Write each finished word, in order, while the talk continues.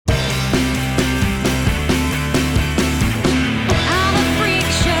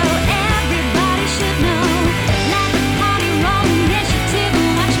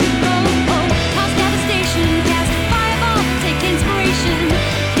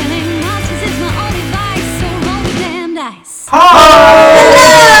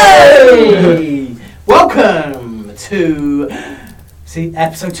Hi! Welcome to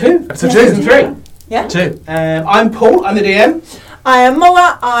episode 2. Season 3. Yeah. 2. I'm Paul, I'm the DM. I am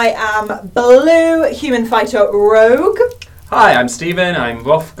Moa, I am Blue, Human Fighter Rogue. Hi, I'm Stephen, I'm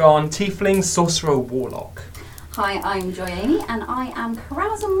Rothgon, Tiefling, Sorcerer, Warlock. Hi, I'm Joy Amy, and I am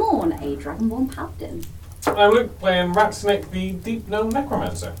Carousel Morn, a Dragonborn Paladin. I'm Luke, playing Ratsnick, the Deep Gnome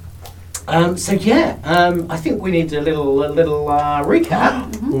Necromancer. I think we need a little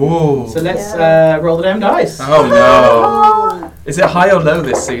recap. Ooh. So let's roll the damn dice. Oh no. Is it high or low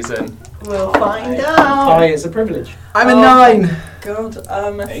this season? We'll find Hi, out. it's a privilege. I'm a 9. God,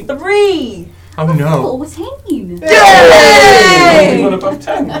 8. 3. Oh no. 14! Yay! One above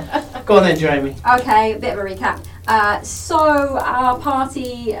 10. Go on then, Jamie. Okay, bit of a recap. So our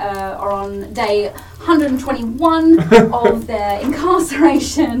party are on day 121 of their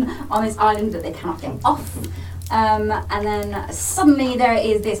incarceration on this island that they cannot get off. And then suddenly there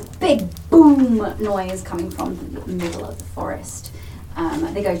is this big boom noise coming from the middle of the forest.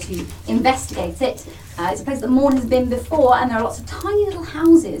 They go to investigate it. It's a place that Morn has been before, and there are lots of tiny little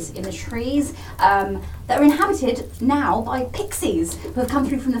houses in the trees that are inhabited now by pixies who have come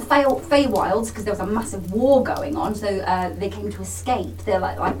through from the Feywilds because there was a massive war going on, so they came to escape. They're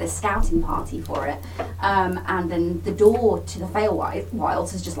like the scouting party for it. And then the door to the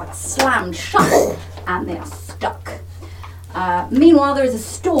Feywilds is just like slammed shut, and they are stuck. Meanwhile, there is a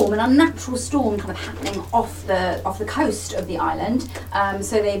storm, an unnatural storm kind of happening off the coast of the island.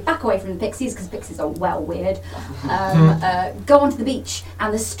 So they back away from the pixies, because pixies are well weird, go onto the beach,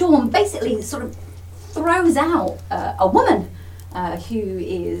 and the storm basically sort of throws out a woman who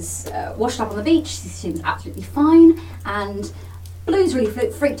is washed up on the beach. She seems absolutely fine, and Blue's really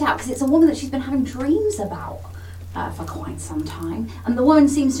freaked out, because it's a woman that she's been having dreams about for quite some time, and the woman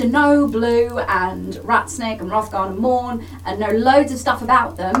seems to know Blue and Ratsnick and Rothgar and Morn and know loads of stuff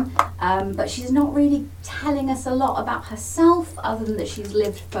about them, but she's not really telling us a lot about herself, other than that she's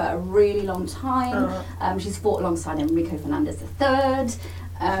lived for a really long time. She's fought alongside Enrico Fernandez III,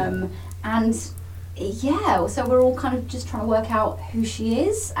 and yeah, so we're all kind of just trying to work out who she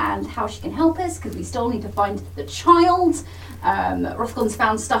is and how she can help us, because we still need to find the child. Rothgon's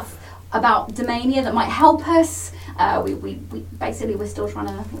found stuff about Domania that might help us. We basically we're still trying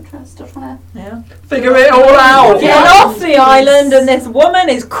to Figure it all out. Get off the island, and this woman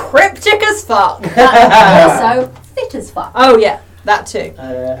is cryptic as fuck. also fit as fuck. Oh yeah, that too.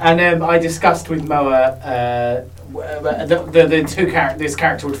 And I discussed with Moa the two this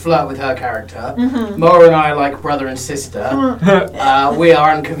character would flirt with her character. Mm-hmm. Moa and I are like brother and sister. We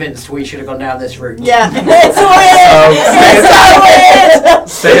are unconvinced we should have gone down this route. Yeah, it's weird. It's so weird.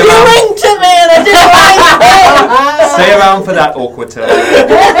 Stay You around. winked at me, and I didn't like it. Stay around for that awkward turn.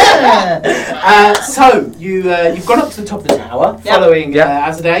 So you've gone up to the top of the tower, following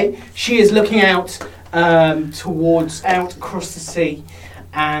Azadeh. She is looking out out across the sea,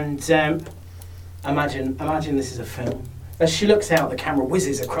 and imagine this is a film. As she looks out, the camera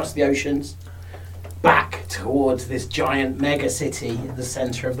whizzes across the oceans, back towards this giant mega city at the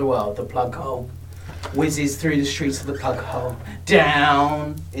centre of the world, the Plug Hole. Whizzes through the streets of the Plug Hole,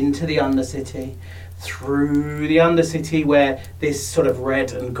 down into the Undercity, through the Undercity where this sort of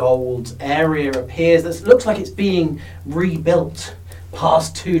red and gold area appears that looks like it's being rebuilt,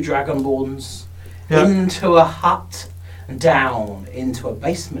 past 2 Dragonborns, into a hut, and down into a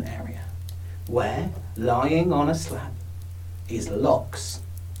basement area, where, lying on a slab, is Lox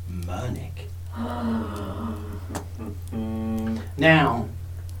Murnick. Now,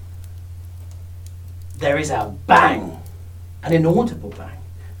 there is a bang, an inaudible bang,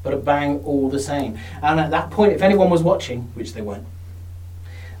 but a bang all the same. And at that point, if anyone was watching, which they weren't,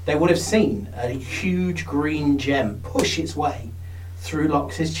 they would have seen a huge green gem push its way through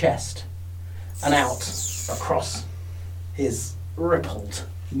Lox's chest and out across his rippled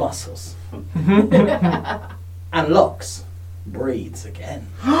muscles. And Lox breathes again.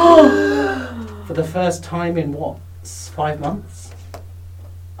 For the first time in 5 months?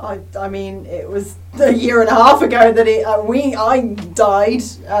 I mean, it was a year and a half ago that I died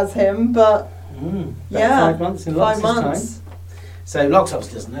as him, but 5 months in Lox's 5 months. time. So Lox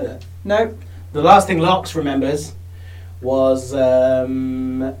obviously doesn't know that. Nope. The last thing Lox remembers was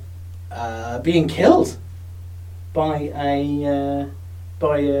being killed by the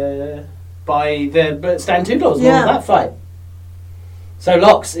Stan Toodles and all that fight. So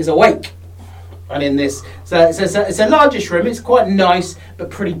Lox is awake, and in this, so it's a largish room. It's quite nice, but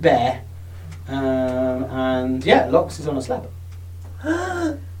pretty bare. And yeah, Lox is on a slab.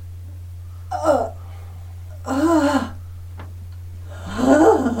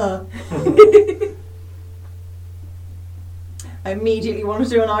 I immediately want to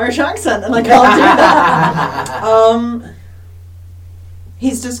do an Irish accent, and I can't do that.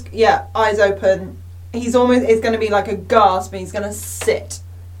 He's just eyes open. It's going to be like a gasp, and he's going to sit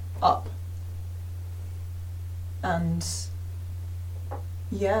up. And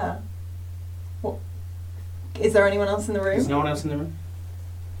what? Is there anyone else in the room? There's no one else in the room.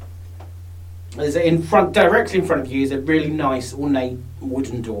 There's directly in front of you is a really nice ornate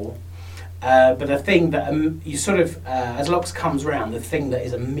wooden door. But the thing that you sort of, as Lox comes round, the thing that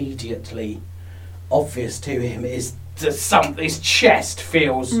is immediately obvious to him is that his chest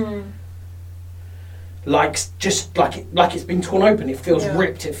feels like it's been torn open. It feels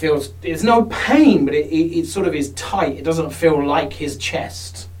ripped. It feels, there's no pain, but it sort of is tight. It doesn't feel like his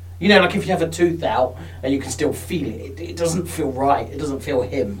chest. You know, like if you have a tooth out and you can still feel it. It doesn't feel right. It doesn't feel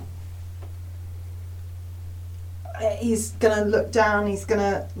him. He's gonna look down. He's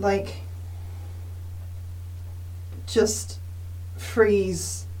gonna just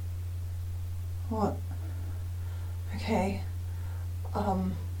freeze. What? Okay.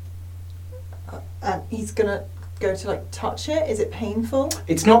 And he's gonna go to touch it. Is it painful?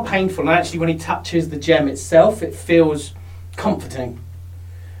 It's not painful, and actually when he touches the gem itself, it feels comforting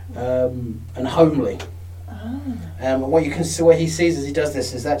and homely. What you can see, what he sees as he does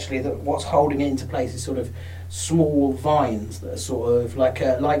this, is actually that what's holding it into place is sort of small vines that are sort of like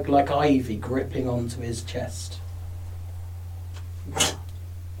ivy gripping onto his chest.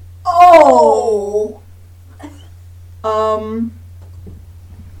 Oh.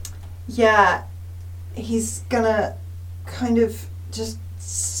 Yeah. He's gonna kind of just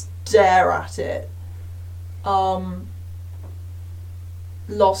stare at it.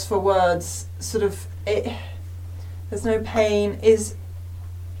 Lost for words. Sort of it. There's no pain. He's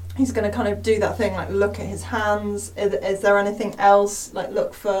going to kind of do that thing, look at his hands. Is there anything else?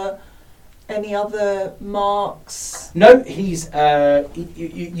 Look for any other marks? No, he's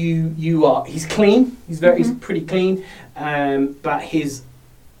he's clean. He's pretty clean. But his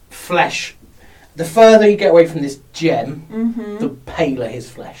flesh, the further you get away from this gem, the paler his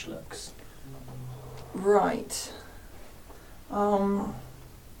flesh looks. Right. And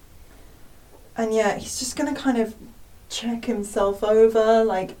he's just going to kind of check himself over,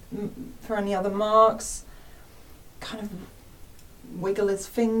 for any other marks. Kind of wiggle his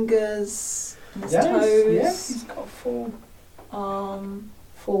fingers and his toes. Yes, he's got full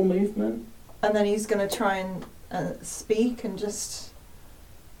movement. And then he's going to try and speak and just,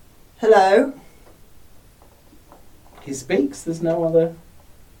 hello. He speaks. There's no other.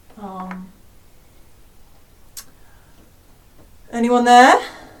 Anyone there?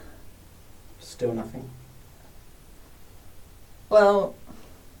 Still nothing. Well,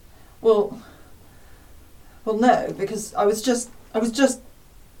 no, because I was just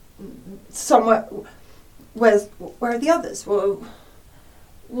somewhere. Where are the others? Well,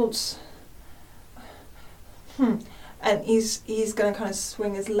 And he's going to kind of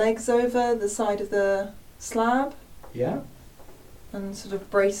swing his legs over the side of the slab. Yeah. And sort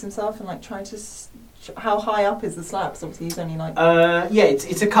of brace himself and try to. How high up is the slab? Because obviously he's only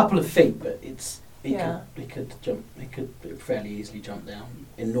it's a couple of feet, but he could jump. He could fairly easily jump down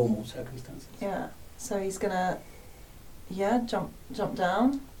in normal circumstances. Yeah. So he's gonna, jump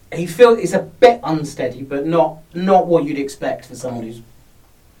down. He feels it's a bit unsteady, but not what you'd expect for someone who's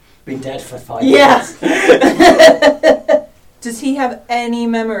been dead for 5 years. Does he have any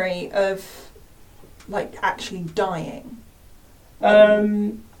memory of actually dying?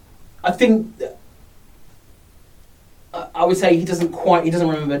 I think. I would say he doesn't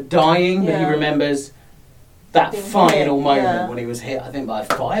remember dying, but he remembers that final moment when he was hit, I think, by a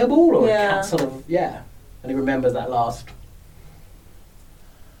fireball or a cat and he remembers that last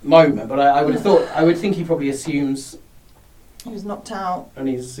moment. But I would think he probably assumes he was knocked out and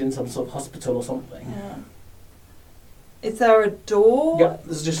he's in some sort of hospital or something. Yeah. Is there a door? Yeah,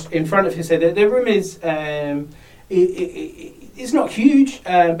 there's just in front of him. So the room is it's not huge,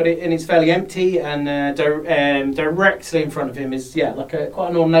 but it's fairly empty, and directly in front of him is quite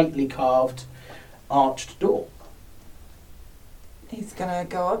an ornately carved, arched door. He's gonna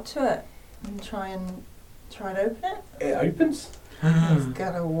go up to it and try and open it. It opens. He's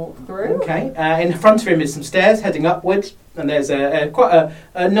gonna walk through. Okay. In front of him is some stairs heading upwards, and there's quite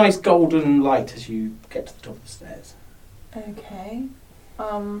a nice golden light as you get to the top of the stairs. Okay.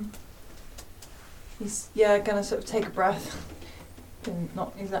 He's gonna sort of take a breath.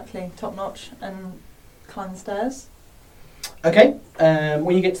 Not exactly top notch, and climb the stairs. Okay.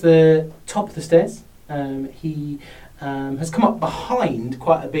 When you get to the top of the stairs, he has come up behind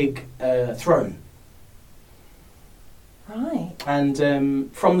quite a big throne. Right.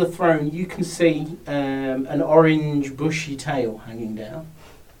 And from the throne, you can see an orange bushy tail hanging down.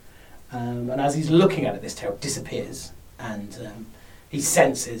 And as he's looking at it, this tail disappears, and he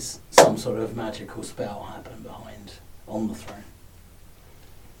senses some sort of magical spell happen behind on the throne.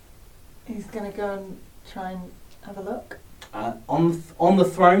 He's going to go and try and have a look. On the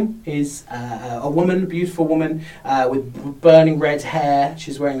throne is a woman, a beautiful woman with burning red hair.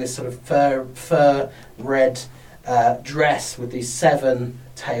 She's wearing this sort of fur red dress with these 7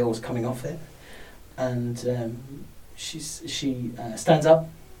 tails coming off it, and she stands up.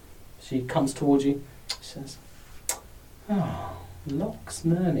 She comes towards you. She says, "Oh, Lox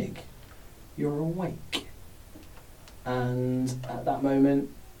Mernig, you're awake." And at that moment,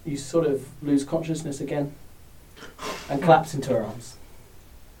 you sort of lose consciousness again and collapse into her arms.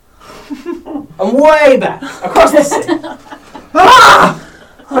 And way back across the sea.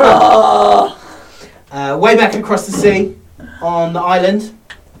 Way back across the sea on the island.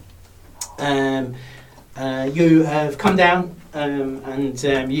 You have come down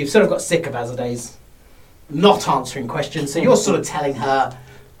and you've sort of got sick of Azaday's not answering questions, so you're sort of telling her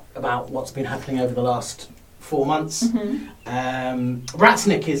about what's been happening over the last 4 months.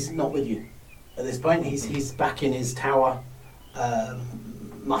 Ratsnick is not with you at this point. He's back in his tower,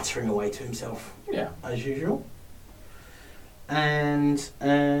 muttering away to himself, as usual. And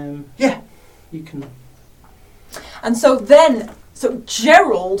you can. And so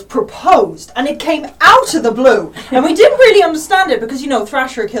Gerald proposed, and it came out of the blue, and we didn't really understand it because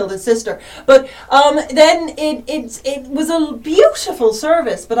Thrasher killed his sister. But then it was a beautiful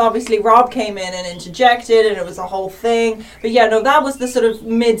service. But obviously Rob came in and interjected, and it was a whole thing. But that was the sort of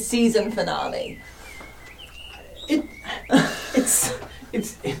mid-season finale.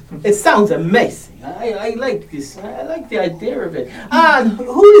 It sounds amazing. I like this. I like the idea of it.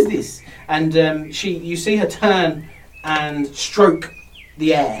 Who is this? And you see her turn and stroke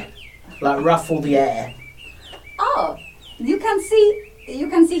the air, like ruffle the air. Oh, you can see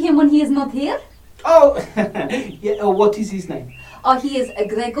him when he is not here? Oh, yeah. Oh, what is his name? Oh, he is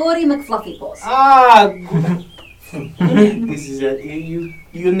Gregory McFluffypaws. This is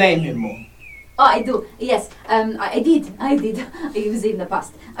you name him more. Oh, I do. Yes, I did. It was in the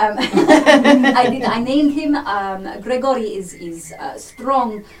past. I did. I named him. Gregory is a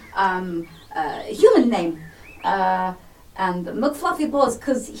strong human name. And McFluffypaws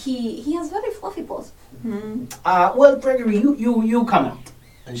because he has very fluffy paws. Well, Gregory, you come out.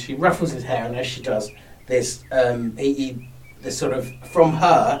 And she ruffles his hair, and as she does, this this sort of from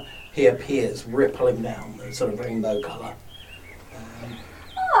her he appears rippling down the sort of rainbow colour.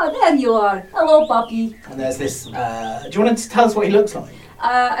 Oh, there you are. Hello, puppy. And there's this. Do you want to tell us what he looks like?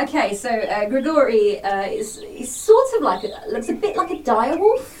 Okay, so Gregory is sort of looks a bit like a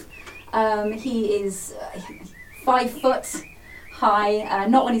direwolf. He is 5 foot high.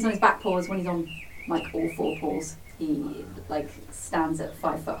 Not when he's on his back paws. When he's on all 4 paws, he stands at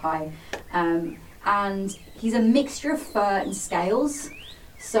 5 foot high. And he's a mixture of fur and scales.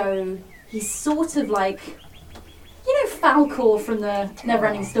 So he's sort of like. Falcor from the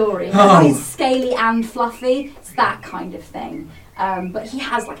Neverending Story. He's scaly and fluffy. It's that kind of thing. But he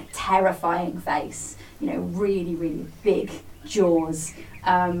has a terrifying face. Really, really big jaws.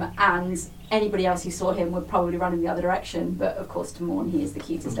 And anybody else who saw him would probably run in the other direction. But of course, to Morn, he is the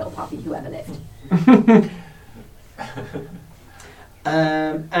cutest little puppy who ever lived.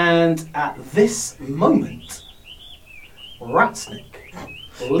 And at this moment, Ratsnick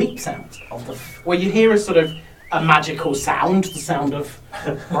leaps out of the. You hear a sort of. A magical sound, the sound of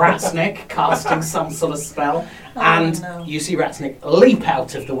Ratsnick casting some sort of spell, you see Ratsnick leap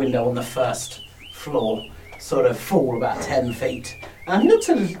out of the window on the first floor, sort of fall about 10 feet. And he looks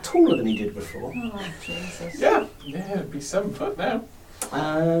a little taller than he did before. Oh, Jesus. Yeah, it'd be 7 foot now. Do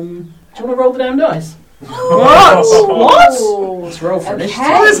you want to roll the damn dice? What? Let's roll for initiative.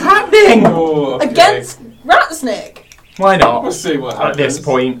 What is happening? Oh, okay. Against Ratsnick? Why not? We'll see what happens. At this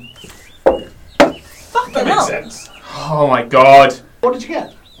point. That makes sense. Oh my god. What did you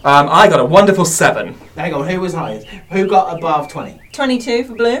get? I got a wonderful 7. Hang on, who was highest? Who got above 20? 22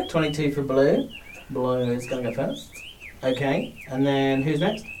 for blue. 22 for blue. Blue is going to go first. Okay, and then who's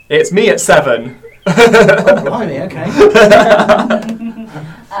next? It's me at 7. Oh, blimey, okay.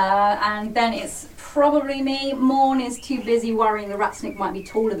 And then it's probably me. Morn is too busy worrying the Ratsnick might be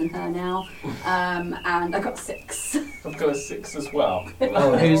taller than her now. And I got 6. I've got a 6 as well.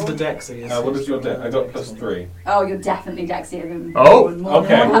 Oh, who's the dexiest? What is your dex? I got +3. Oh, you're definitely dexier than Oh, Morn. Morn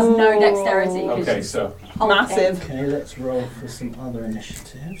okay. has no dexterity. 'cause Okay, she's so Massive. Okay, let's roll for some other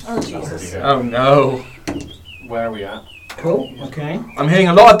initiatives. Oh, Jesus. yeah. Oh no. Where are we at? Cool, okay. I'm hearing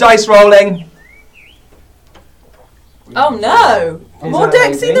a lot of dice rolling. Oh no! Is More that Dexy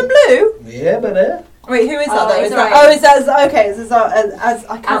amazing? than Blue? Yeah, but Wait, who is that though? it's Is that, alright. okay, is this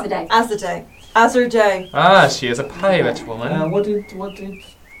I can't. Azadeh. Azadeh. Ah, she is a pirate woman. what did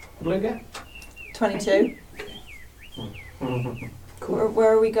Blue get? 22. Where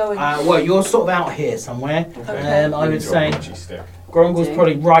are we going? Well, you're sort of out here somewhere. Okay. I would say Itchy stick. Grongle's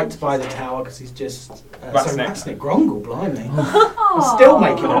probably right by the tower because he's just. Ratsnick. Ratsnick, Grongle, blimey. I'm still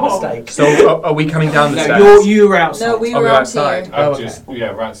making a mistake. So are we coming down the No, stairs? you were outside. No, we Oh, were we're out outside. here. I've okay.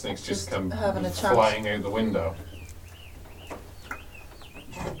 Ratsnick's just come having a chat. flying out the window.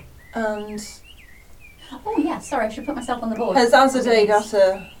 And Oh yeah, sorry, I should put myself on the board. has Azadeh got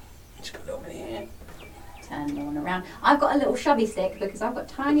a... Just got a little minute here. Turn the one around. I've got a little shovey stick because I've got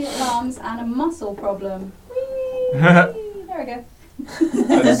tiny little arms and a muscle problem. Whee! There we go.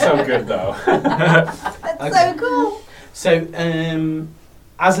 That's so good though. That's Okay. so cool. So,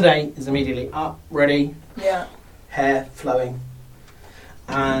 Azadeh is immediately up, ready, Yeah. hair flowing.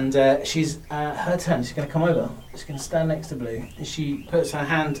 And she's her turn. She's going to come over. She's going to stand next to Blue. And she puts her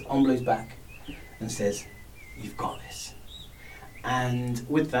hand on Blue's back and says, "You've got this." And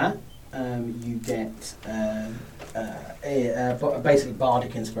with that, you get basically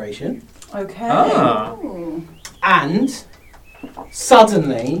bardic inspiration. Okay. Ah. Ooh. And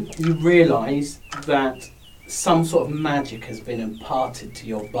suddenly you realise that some sort of magic has been imparted to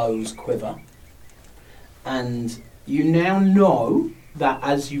your bow's quiver. And you now know that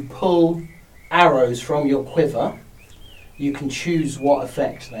as you pull arrows from your quiver, you can choose what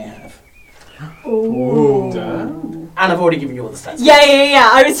effect they have. Ooh. And I've already given you all the stats. Yeah.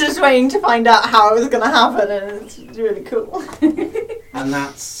 I was just waiting to find out how it was going to happen, and it's really cool. And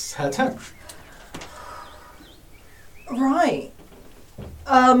that's her turn. Right.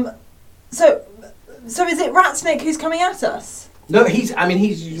 So is it Ratsnick who's coming at us? No, he's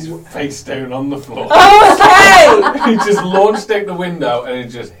He's face down on the floor. Oh, okay. He just launched out the window and it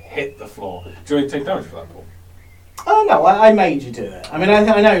just hit the floor. Do you want to take damage for that, Paul? Oh no, I made you do it. I mean,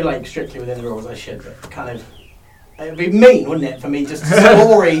 I know, like, strictly within the rules I should, but kind of... It'd be mean, wouldn't it, for me just to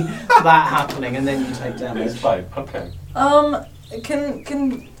story that happening and then you take damage. It's fine. Okay. Can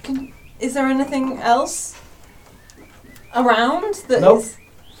is there anything else around that Nope. is...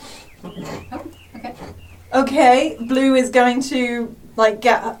 Oh, okay. Okay, Blue is going to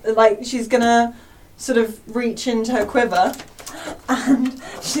she's gonna sort of reach into her quiver, and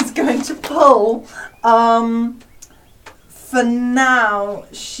she's going to pull. For now,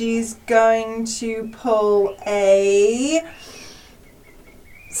 she's going to pull a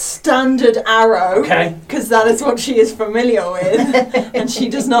standard arrow. Okay. Because that is what she is familiar with, and she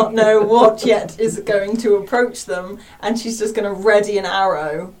does not know what yet is going to approach them, and she's just going to ready an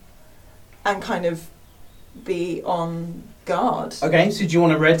arrow, and kind of be on guard. Okay, so do you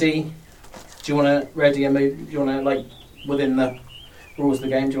want to ready a move? Do you want to, like, within the rules of the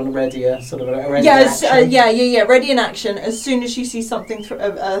game, do you want to ready a sort of a ready Yes, action? yeah. Ready in action. As soon as she sees something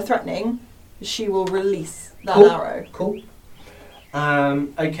threatening, she will release that Cool. arrow. Cool.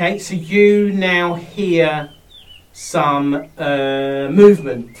 Okay, so you now hear some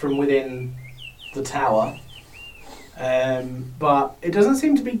movement from within the tower, but it doesn't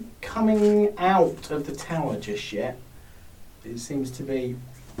seem to be coming out of the tower just yet. It seems to be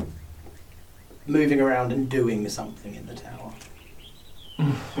moving around and doing something in the tower.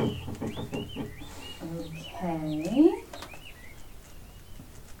 Okay.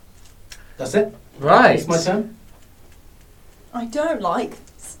 That's it. Right. It's my turn. I don't like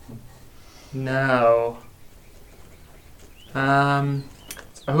this. No.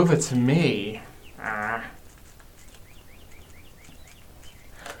 It's over to me.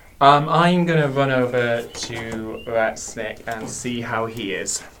 I'm gonna run over to Ratsnick and see how he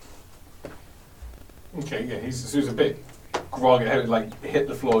is. Okay, yeah, he's a bit groggy, like hit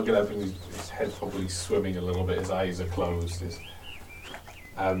the floor, get up, and his head's probably swimming a little bit. His eyes are closed. It's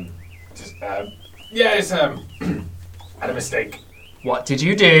had a mistake. What did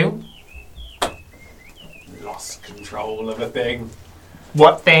you do? Lost control of a thing.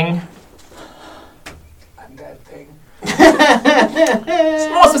 What thing? Undead thing.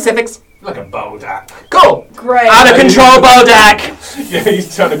 More specifics. Like a Bodak. Cool. Great. Out of control, Bodak. Yeah,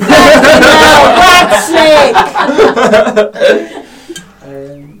 he's trying to.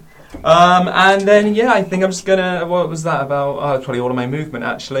 And then I think I'm just gonna. What was that about? Oh, it's probably all of my movement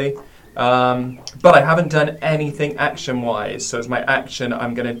actually. But I haven't done anything action-wise, so as my action,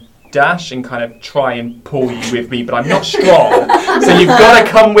 I'm gonna dash and kind of try and pull you with me, but I'm not strong, so you've got to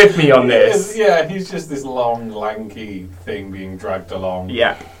come with me on this. Yeah, he's just this long, lanky thing being dragged along.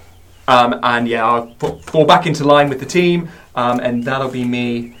 Yeah. I'll fall back into line with the team, and that'll be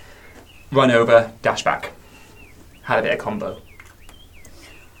me. Run over, dash back. had a bit of combo.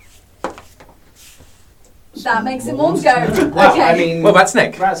 That makes it Morn's go. Well, Okay. I mean, Well, that's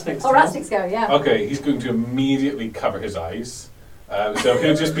Nick. Ratsnick's Oh, Ratsnick's go, yeah. Okay, he's going to immediately cover his eyes. So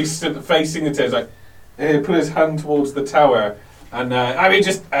he'll just be facing the stairs, like, put his hand towards the tower, and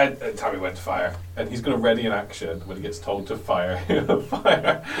tell me when to fire. And he's going to ready an action when he gets told to fire.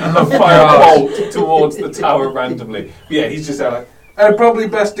 fire a firebolt towards the tower randomly. But yeah, he's just like, I'd probably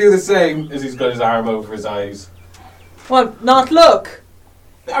best do the same, as he's got his arm over his eyes. Well, not look.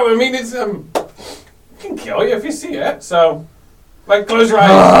 No, I mean, it's, can kill you if you see it, so, like, close your eyes.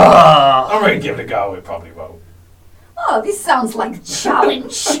 I'm ready to give it a go, it probably won't. Oh, this sounds like a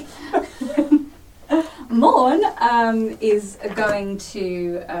challenge. Morn is going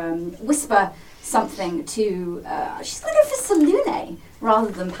to whisper something to. She's going to go for Salune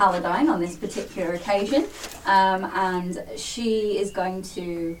rather than Paladine on this particular occasion, and she is going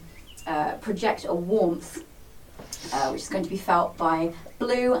to project a warmth, which is going to be felt by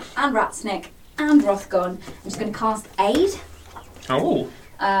Blue and Ratsnick and Rothgon. I'm just going to cast Aid. Oh.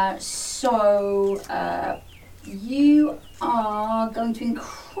 So you are going to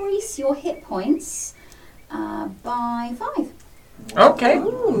increase your hit points by 5. Okay.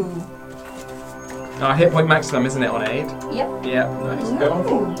 Ooh. Our hit point maximum, isn't it, on 8? Yep. Yeah. Nice.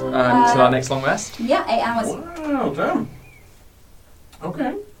 Till our next long rest. Yeah, 8 hours. Wow, damn.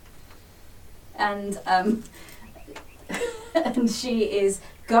 Okay. And and she is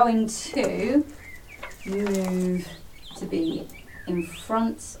going to move to be in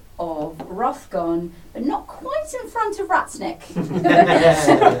front of Rothgon, but not quite in front of Ratsnick.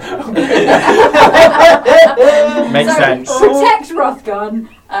 Makes So sense. protect Rothgon,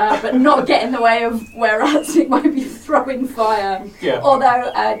 but not get in the way of where Ratsnick might be throwing fire. Yeah.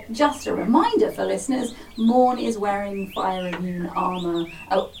 Although, just a reminder for listeners, Morn is wearing fire immune armour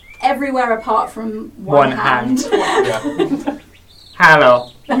everywhere apart from one hand. Yeah. Hello.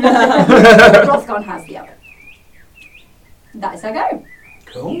 Rothgon has the other. That is her go.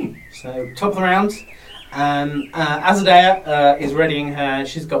 Cool. So, top of the round. Azadea is readying her.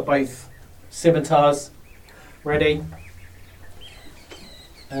 She's got both scimitars ready.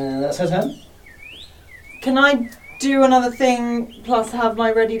 That's her turn. Can I do another thing plus have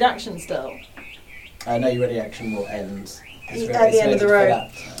my readied action still? No, your ready action will end. At the end of the road.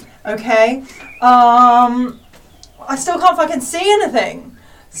 Okay. I still can't fucking see anything.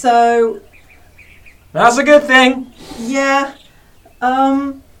 So, That's a good thing. yeah.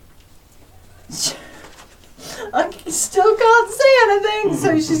 I still can't see anything,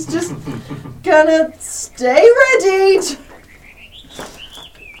 so she's just gonna stay readied.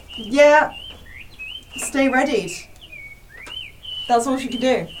 Yeah. Stay readied. That's all she can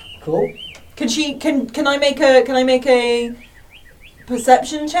do. Cool. Can I make a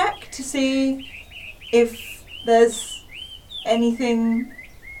perception check to see if there's anything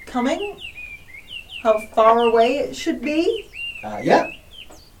coming? How far away it should be? Yeah.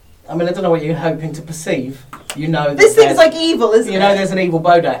 I mean, I don't know what you're hoping to perceive. You know that This thing's there's- like evil, isn't You it? know there's an evil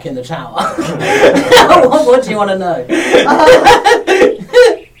Bodak in the tower. what do you want to know?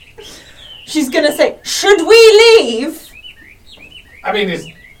 She's gonna say, "Should we leave?" I mean, it's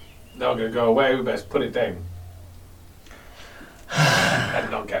not going to go away. We best put it down.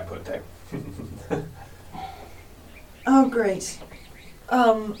 And not get put down. Oh, great.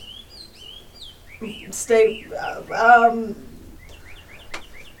 Stay.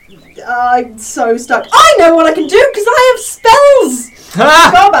 I'm so stuck. I know what I can do because I have spells.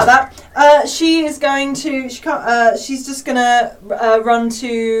 Forgot about that. She is going to. She can't. She's just gonna run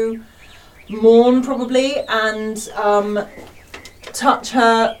to Morn probably and touch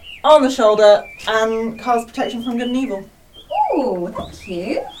her on the shoulder and cast protection from good and evil. Ooh, that's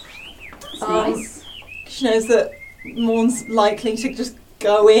cute. That's nice. She knows that Morn's likely to just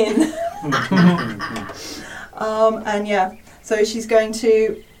go in. And yeah, so she's going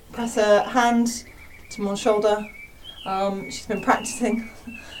to press her hand to Morn's shoulder. She's been practicing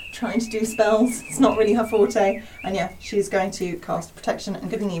trying to do spells. It's not really her forte. And yeah, she's going to cast protection and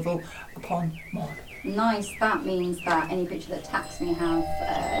good and evil upon Morn. Nice. That means that any creature that attacks me have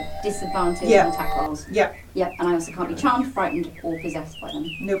disadvantage Yeah. on attack rolls. Yeah. Yep, and I also can't be charmed, frightened, or possessed by them.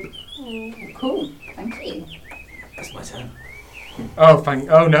 Nope. Cool. Thank you. That's my turn.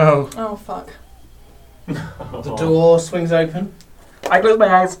 Oh no. Oh fuck. The door swings open. I close my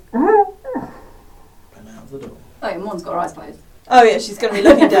eyes. And out the door. Oh, yeah, Morn's got her eyes closed. Oh yeah, she's going to be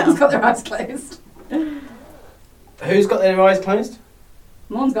looking Morn's down. got their eyes closed. Who's got their eyes closed?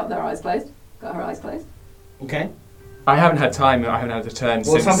 Morn's got their eyes closed. Got her eyes closed. Okay. I haven't had time. I haven't had a turn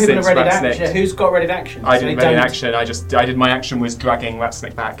Well, since some people have since ready Ratsnick. action. Who's got ready action? I So didn't they ready an don't- action. I did my action was dragging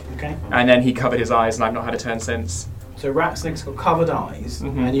Ratsnick back, Okay. and then he covered his eyes, and I've not had a turn since. So Ratsnick's got covered eyes,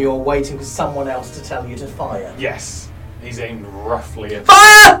 Mhm. and you're waiting for someone else to tell you to fire. Yes. He's aimed roughly at.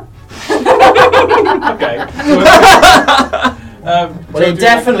 Fire! Okay. Well, they're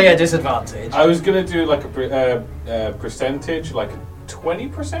definitely a disadvantage. I was gonna do like a percentage, like a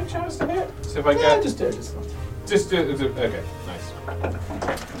 20% chance to hit. So if I Yeah, get just do it. Disadvantage. just do it. Okay, nice.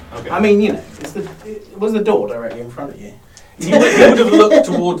 Okay. I mean, you know, it was the door directly in front of you. He would have looked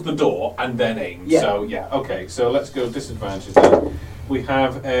towards the door and then aimed. Yeah. So yeah, okay. So let's go disadvantage then. We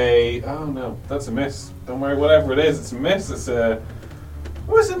have a. Oh no, that's a miss. Don't worry, whatever it is, it's a miss. It's a.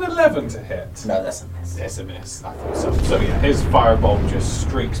 Was an 11 to hit? No, that's a miss. It's a miss. I thought so. So yeah, his firebomb just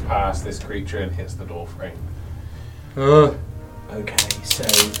streaks past this creature and hits the door frame. Okay, so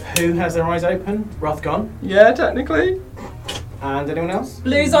who has their eyes open? Rothgon. Yeah, technically. And anyone else?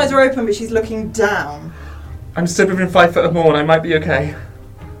 Blue's eyes are open, but she's looking down. I'm still within 5 foot of Morn. I might be okay.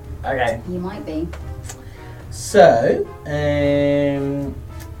 Okay. You might be. So,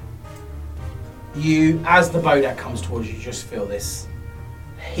 you, as the Bodak comes towards you, just feel this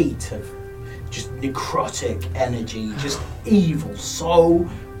heat of just necrotic energy, just evil, so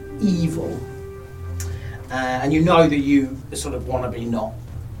evil. And you know that you sort of want to be not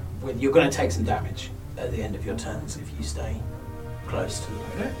with. You're going to take some damage at the end of your turns if you stay close to the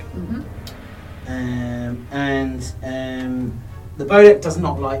Bodak. Mm-hmm. The Bodak does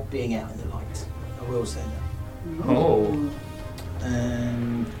not like being out in the light. I will say that. Oh.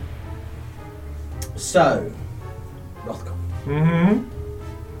 So, Rothgon, Mm-hmm.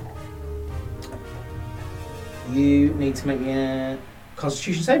 you need to make me a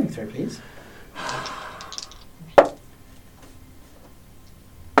Constitution saving throw, please.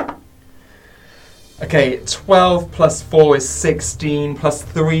 Okay, 12 plus 4 is 16, plus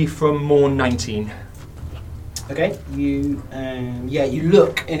 3 from Morn, 19. Okay, you you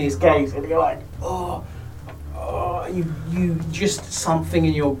look in his gaze and you're like, oh, you just something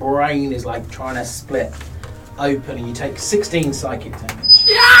in your brain is like trying to split open, and you take 16 psychic damage.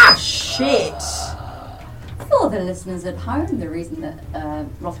 Shit. For the listeners at home, the reason that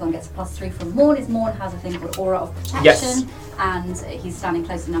Rothgon gets a +3 from Morn is Morn has a thing called Aura of Protection, Yes. and he's standing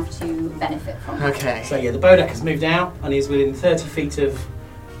close enough to benefit from it. Okay. So yeah, the Bodak has moved out and is within 30 feet of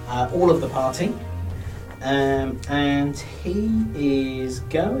all of the party, and he is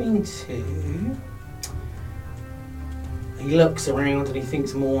going to. He looks around and he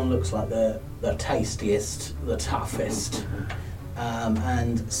thinks Morn looks like the tastiest, the toughest.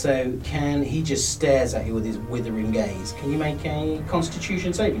 And so he just stares at you with his withering gaze. Can you make a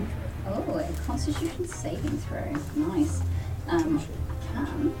Constitution saving throw? Oh, a Constitution saving throw. Nice.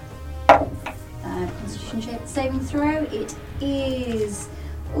 Can. Constitution saving throw. It is.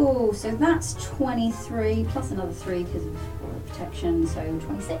 Oh, so that's 23 plus another 3 because of protection, so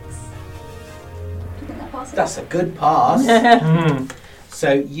 26. Do you think that passes? That's a good pass. Mm.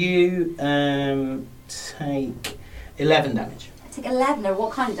 So you take 11 damage. I take 11. Now,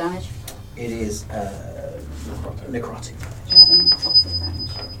 what kind of damage? It is necrotic damage. 11 necrotic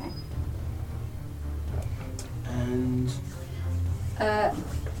damage. Okay. And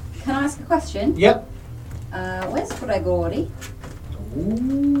Can I ask a question? yep. Where's Gregory?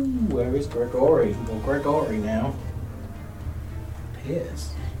 Ooh, where is Gregory? Well, Gregory now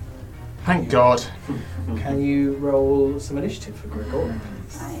appears. Thank God. Can you roll some initiative for Gregory,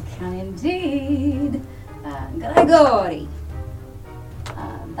 please? I can indeed. Gregory.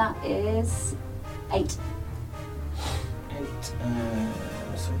 That is 8. 8.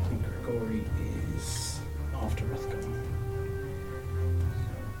 So I think Gregory is after Rothgon.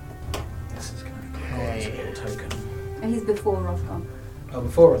 This is going to be Gregory's Hey. little token. Oh, he's before Rothgon. Oh,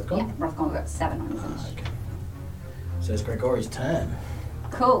 before Rothgon? Yeah, Rothgon got 7 on his initiative. Okay. So it's Gregory's turn.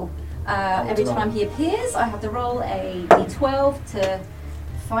 Cool. Every time he appears, I have to roll a d12 to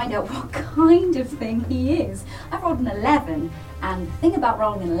find out what kind of thing he is. I rolled an 11, and the thing about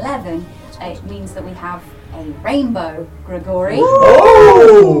rolling an 11, it means that we have a rainbow Gregory.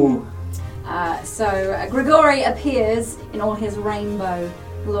 Oh! So Gregory appears in all his rainbow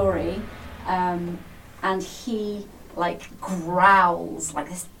glory, and he like growls like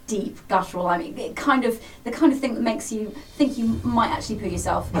this deep guttural. I mean, the kind of thing that makes you think you might actually poo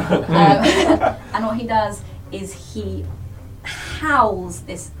yourself. And what he does is he howls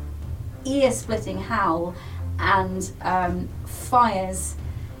this ear-splitting howl and fires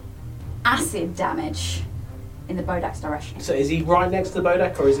acid damage in the Bodak's direction. So is he right next to the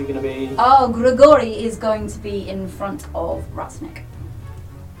Bodak, or is he going to be... Oh, Gregory is going to be in front of Ratsnick.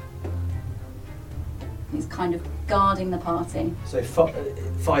 He's kind of guarding the party. So 5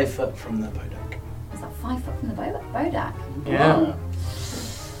 foot from the Bodak. Is that 5 foot from the Bodak? Yeah. Oh.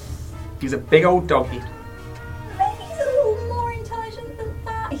 He's a big old doggy. Maybe he's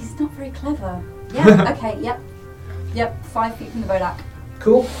very clever. Yeah, okay, yep, 5 feet from the Bodak.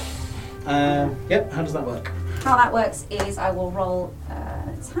 Cool. Yep, how does that work? How that works is I will roll an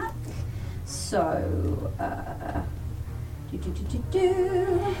attack. So,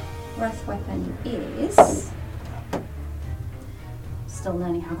 breath weapon is... Still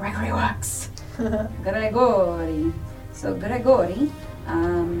learning how Gregory works. Gregory. So Gregory, I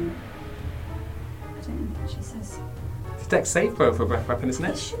don't think it actually says... It's a dex save throw for a breath weapon, isn't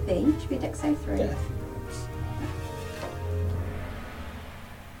It it? should be. It should be a dex save 3. Yeah.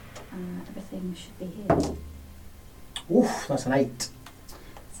 Everything should be here. Oof, that's an 8. It's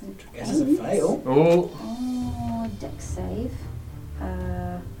an Guess it's a fail. Oh, Oh, dex save.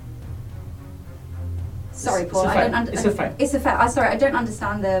 Sorry, It's Paul. a I fail. don't understand. It's a fail. It's a fail. Sorry, I don't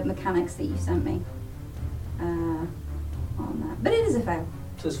understand the mechanics that you sent me. On that, but it is a fail.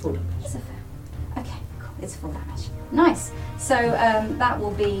 So it's 4 damage. It's a fail. Okay, cool. It's 4 damage. Nice. So that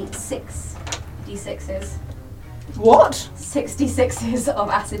will be 6 d6s. What? 66s of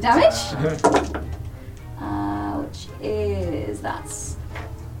acid damage. Which is, that's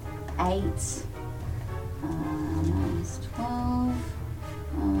 8. Minus 12.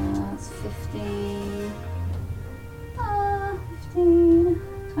 That's 15. 15.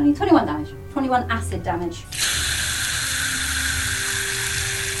 20. 21 damage. 21 acid damage.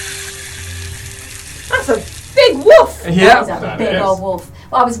 That's a big woof. yeah. That was a That big is. old wolf.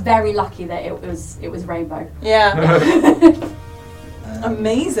 Well, I was very lucky that it was rainbow. Yeah.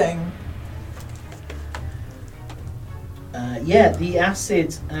 Amazing. Yeah, the acid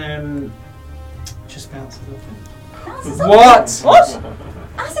just bounces off. Acid's What? What?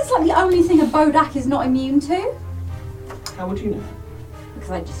 Acid's like the only thing a Bodak is not immune to. How would you know?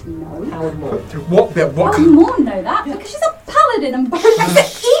 Because I just know. How would more? What? How do Morn know that? Because she's a paladin and Bodaks are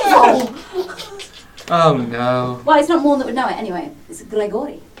evil. Oh no. Well, it's not Morn that would know it anyway. It's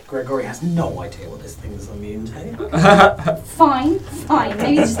Gregory. Gregory has no idea what this thing is immune to. Fine.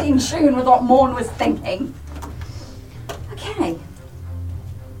 Maybe it's just in tune with what Morn was thinking. Okay.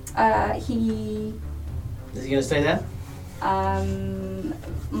 He. Is he going to stay there?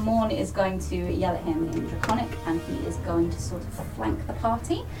 Morn is going to yell at him in Draconic, and he is going to sort of flank the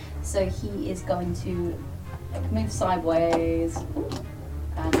party. So he is going to move sideways. Ooh,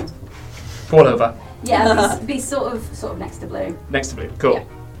 and Fall over. yeah, be sort of next to Blue. Next to Blue. Cool. Yeah.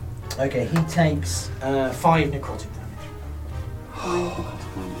 Okay, he takes 5 necrotic damage. 5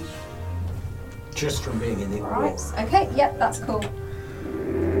 necrotic damage. Just from being in the Right. Okay. Yep. That's cool.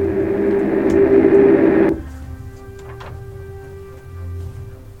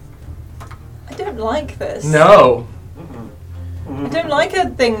 I don't like this. No. I don't like a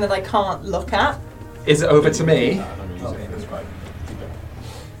thing that I can't look at. Is it over to me?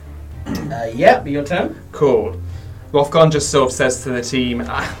 Okay. Yeah, your turn. Cool. Rothgon just sort of says to the team,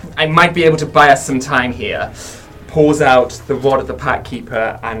 I might be able to buy us some time here. Pours out the rod of the Pack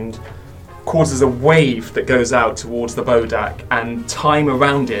Keeper and causes a wave that goes out towards the Bodak, and time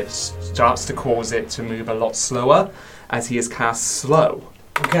around it starts to cause it to move a lot slower as he is cast slow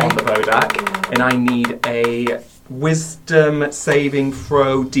on the Bodak. And I need a Wisdom saving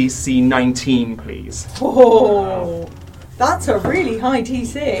throw DC 19, please. Oh, that's a really high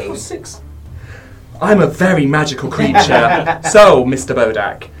TC. 6. I'm a very magical creature. So, Mr.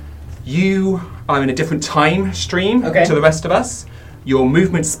 Bodak, you are in a different time stream Okay. to the rest of us. Your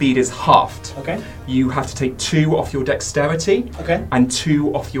movement speed is halved. Okay. You have to take 2 off your dexterity Okay. and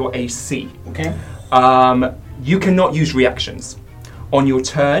 2 off your AC. Okay. You cannot use reactions. On your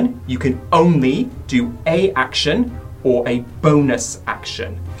turn, you can only do a action or a bonus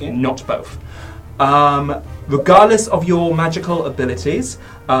action, Okay. not both. Regardless of your magical abilities,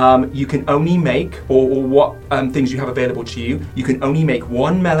 you can only make, or what things you have available to you, you can only make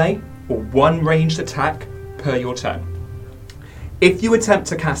 1 melee or 1 ranged attack per your turn. If you attempt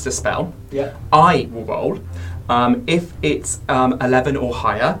to cast a spell, Yeah. I will roll. If it's 11 or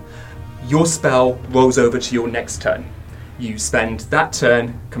higher, your spell rolls over to your next turn. You spend that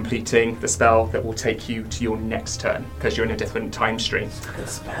turn completing the spell that will take you to your next turn, because you're in a different time stream. Good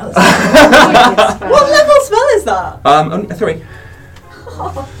spell. What level spell is that? Only a 3.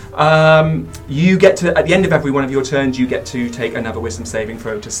 You get to, at the end of every one of your turns, you get to take another wisdom saving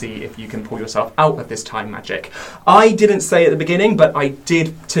throw to see if you can pull yourself out of this time magic. I didn't say at the beginning, but I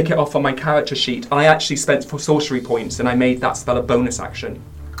did tick it off on my character sheet. I actually spent for sorcery points, and I made that spell a bonus action.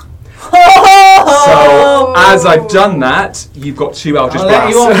 So, as I've done that, you've got 2 Eldritch I'll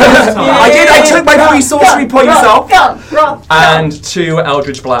let Blasts. you off this time. I took my free sorcery points off. Run. And 2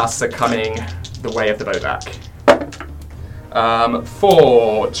 Eldritch Blasts are coming the way of the Bodak.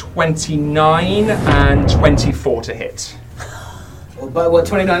 For 29 and 24 to hit. Or, but what,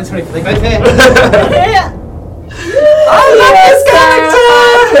 29 and 24, they both hit. Yeah. I love this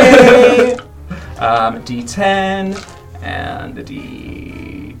character! D10 and a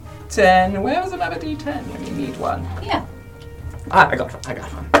D10. Where was another D10 when you need one? Yeah. I got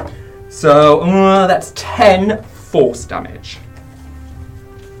one. So that's 10 force damage.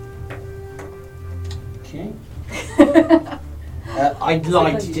 Okay. I'd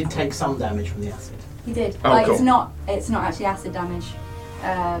lied, he did take some damage from the acid. He did. Oh, cool. It's not actually acid damage.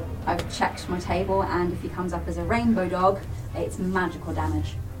 I've checked my table, and if he comes up as a rainbow dog, it's magical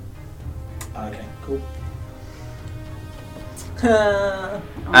damage. Okay, cool.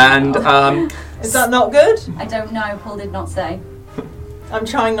 And Is that not good? I don't know. Paul did not say. I'm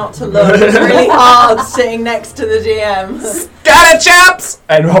trying not to look. It's really hard sitting next to the DM. scatter chaps!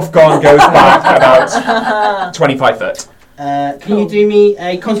 And Rothgon goes back about 25 foot. Can you do me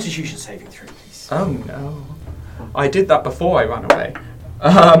a Constitution saving throw, please? Oh no. I did that before I ran away.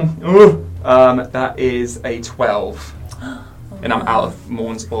 That is a 12. And I'm out of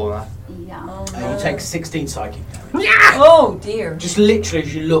Morn's aura. Yeah. Oh, You take 16 psychic damage. Oh dear. Just literally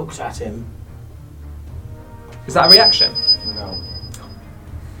as you looked at him. Is that a reaction? No.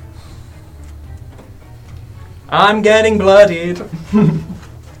 I'm getting bloodied.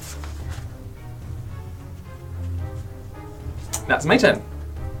 That's my turn.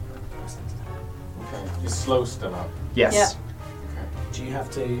 Okay. Is slow still up? Yes. Yeah. Do you have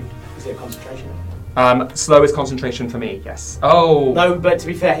to... Is it a concentration? Slow is concentration for me, yes. Oh. No, but to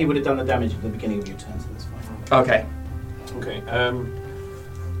be fair, he would have done the damage at the beginning of your turn, so that's fine. Okay. Okay.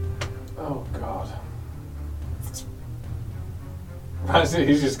 Oh God.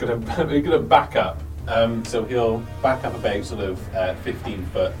 He's just gonna back up. So he'll back up about sort of 15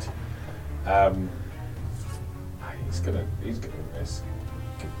 foot. He's gonna risk.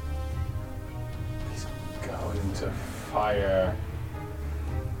 He's going to fire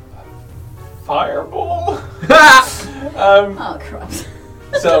a fireball. Oh crap.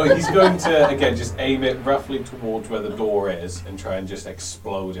 So he's going to again just aim it roughly towards where the door is and try and just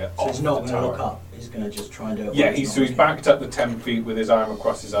explode it. So off he's not the going to tower. look up. He's going to just try and do it. Yeah, while he's not backed up to 10 feet with his arm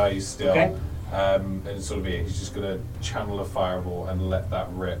across his eyes still. Okay. And sort of he's just going to channel a fireball and let that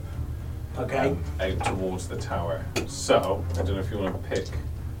rip Okay. out towards the tower. So, I don't know if you want to pick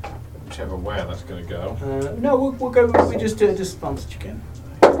whichever way that's going to go. No, we'll go. We just do a disadvantage again.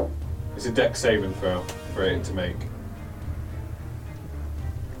 It's a dex saving throw for it to make.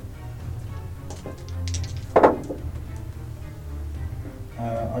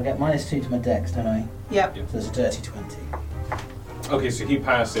 I get -2 to my dex, don't I? Yep. So it's a dirty 20. Okay, so he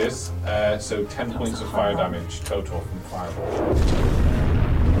passes. So 10 points of fire damage total from fireball.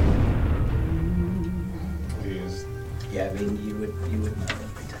 He is. Yeah, I mean you would know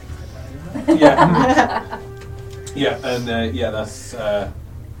if we take it. Yeah. Yeah, and that's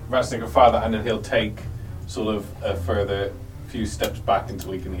Ratsnick will fire that, and then he'll take sort of a further few steps back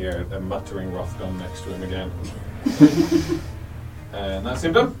until he can hear a muttering Rothgon next to him again. And that's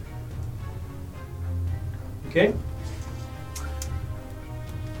him done. Okay.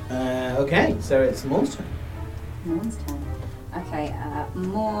 Okay, so it's Morn's turn. Morn's turn. Okay,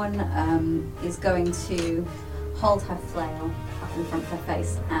 Morn is going to hold her flail up in front of her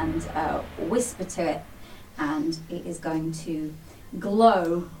face and whisper to it, and it is going to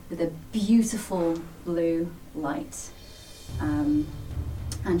glow with a beautiful blue light.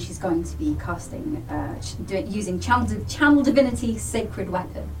 And she's going to be casting, using Channel Divinity Sacred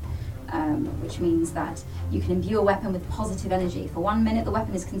Weapon, which means that you can imbue a weapon with positive energy. For 1 minute, the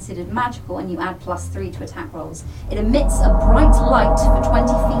weapon is considered magical, and you add +3 to attack rolls. It emits a bright light for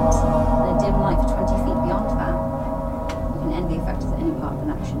 20 feet, and a dim light for 20 feet beyond that. You can end the effect as any part of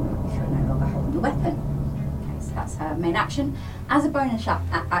an action if you're no longer holding the weapon. Okay, so that's her main action. As a bonus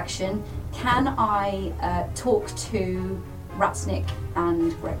action, can I talk to Ratsnick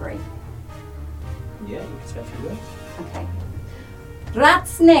and Gregory? Yeah, you can say a few words. Okay.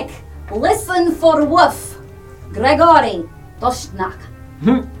 Ratsnick, listen for Wolf. Gregory, Doshnak.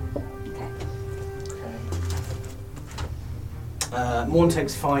 Okay. Morn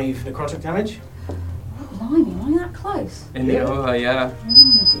takes 5 necrotic damage. Blimey, am I that close? In the aura, yeah.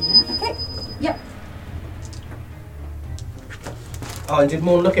 Oh dear. Okay. Yep. Oh, and did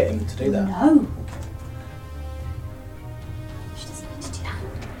Morn look at him to do that? No. She doesn't need to do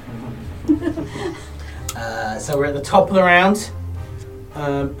that. So we're at the top of the round,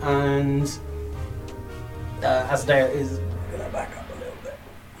 and Asdale is going to back up a little bit.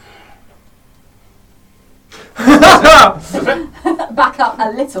 Back up a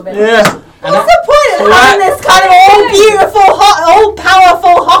little bit. Yeah. What's the point of having this kind of all beautiful, all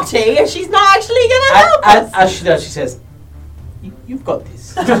powerful hottie if she's not actually going to help us? As she does, she says, you You've got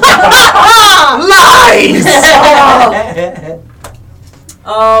this. Lies!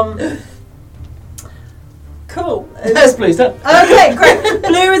 Cool. Yes, please. Don't. Okay, great.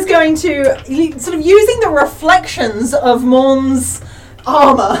 Blue is going to sort of using the reflections of Morn's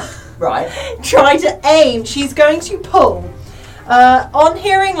armor. Right. Try to aim. She's going to pull. On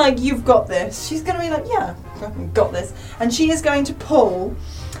hearing like you've got this, she's going to be like, yeah, I've got this, and she is going to pull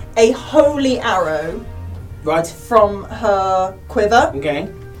a holy arrow Right. from her quiver, Okay.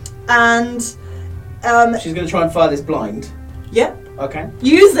 and She's going to try and fire this blind. yeah, Okay.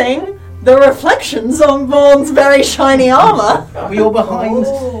 using the reflections on Morn's very shiny armor. Well, you're behind.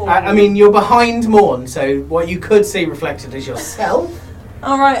 Oh. I mean, you're behind Morn, so what you could see reflected is yourself.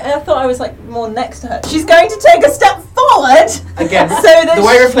 All right, I thought I was like more next to her. She's going to take a step forward. Again, So that the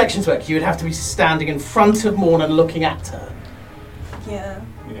way reflections work, you would have to be standing in front of Morn and looking at her. Yeah.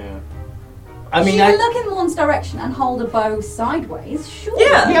 Yeah. I mean, she can look in Morn's direction and hold a bow sideways, sure.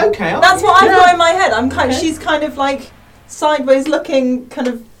 Yeah. yeah, okay. That's what I've yeah. got in my head. I'm kind. Okay. She's kind of like sideways looking, kind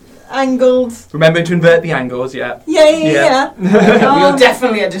of angled. Remember to invert the angles, yeah. Yeah. Okay, well, Um, you're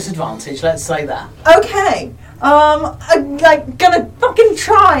definitely at disadvantage. Let's say that. Okay. I'm like gonna fucking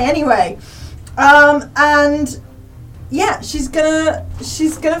try anyway. And yeah, she's gonna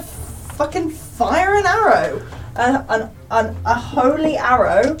fucking fire an arrow, a holy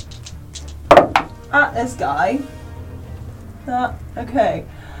arrow at this guy. Okay.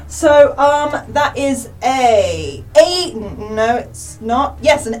 So that is a 8. No, it's not.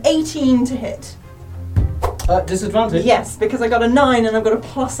 Yes, an 18 to hit. Disadvantage. Yes, because I got a 9 and I've got a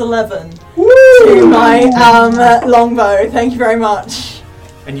plus 11 to my longbow. Thank you very much.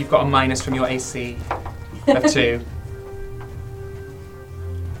 And you've got a minus from your AC of 2.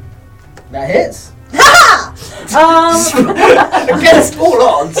 That hits. Against all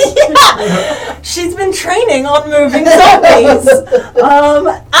odds. She's been training on moving zombies.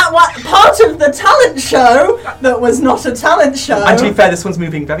 At what part of the talent show that was not a talent show? And to be fair, this one's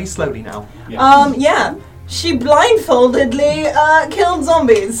moving very slowly now. Yeah. She blindfoldedly killed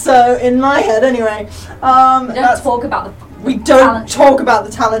zombies. So in my head, anyway. We don't talk about the We don't talent talk about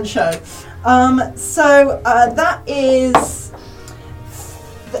the talent show. So that is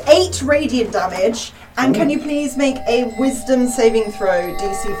 8 radiant damage. And can you please make a wisdom saving throw,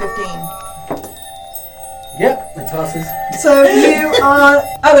 DC 15? Yep, it passes. So you are...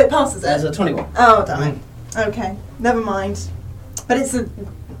 Oh, it passes There's it. a 21. Oh, damn it. Okay, never mind. But it's the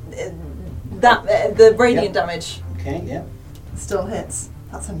radiant damage Okay, yep. still hits.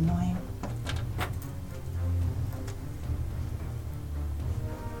 That's annoying.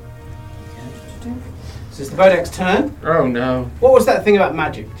 So it's the Bodek's turn. Oh no. What was that thing about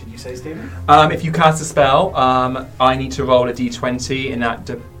magic, did you say, Stephen? If you cast a spell, I need to roll a d20, and that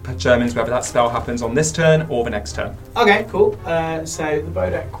determines whether that spell happens on this turn or the next turn. Okay, cool. So the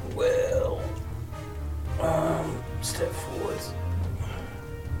Bodek will step forwards.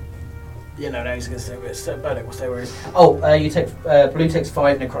 Yeah, no, he's going to stay where Bodek will stay where he is. Oh, you take Blue takes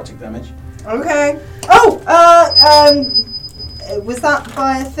 5 necrotic damage. Okay. Oh, was that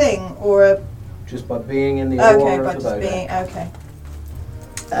by a thing or a... Just by being in the Okay, aura by of the just Bodek. being... Okay.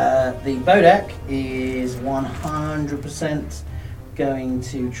 The Bodek is 100% going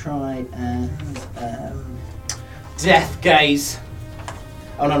to try and Death Gaze.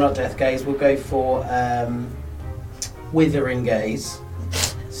 Oh no, not Death Gaze. We'll go for Withering Gaze.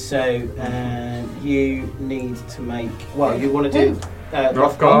 So you need to make. Well, you want to do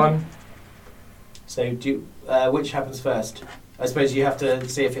Rothgon. So do which happens first? I suppose you have to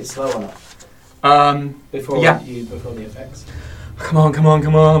see if it's slow or not before before the effects. Come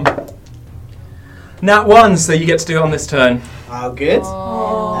on. Nat 1, so you get to do it on this turn. Oh, good.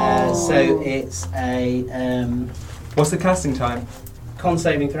 Oh. So it's a What's the casting time? con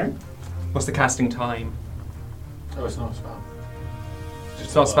saving throw. What's the casting time? Oh, it's not a spell.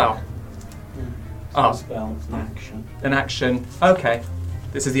 It's not a spell. Oh. Spell, it's an action. An action. Okay.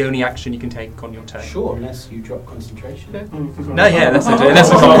 This is the only action you can take on your turn. Sure, unless you drop concentration. No, yeah, that's it. That's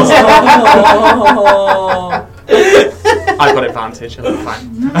what I've got advantage. I'm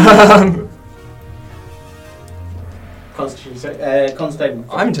fine. Con saving.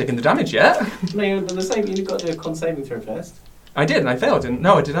 I haven't taken the damage yet. No, you've got to do a con saving throw first. I did, and I failed. Didn't?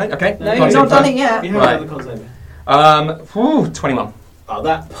 No, did I? Okay. No, you've not done it yet. You haven't Right. done the con saving. 21. Oh,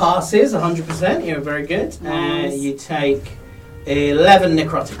 that passes 100%. You're very good. You take 11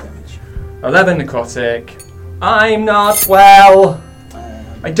 necrotic damage. 11 necrotic. I'm not well.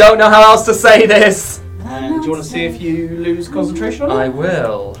 I don't know how else to say this. Do you want to see if you lose concentration on it? I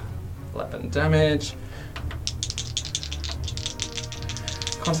will. 11 damage.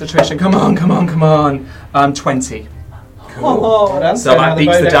 Concentration. Come on. 20. Oh. Well done. So now that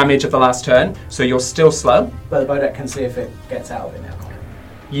beats the Bodak- damage of the last turn. So you're still slow. But the Bodak can see if it gets out of it now.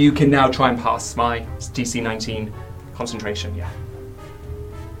 You can now try and pass my DC 19 concentration. Yeah.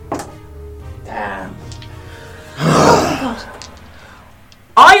 Damn.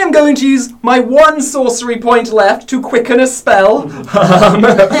 I am going to use my one sorcery point left to quicken a spell.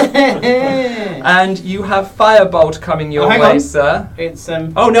 And you have Firebolt coming your Oh, hang way, on. sir. It's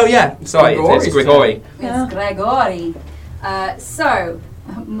Oh, no, yeah. Sorry, it's Grigori's Grigori. Yeah. It's Gregori. So,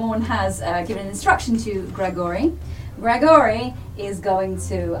 Morn has given instruction to Gregori. Gregori is going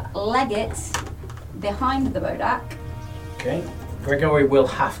to leg it behind the Bodak. okay. Gregory will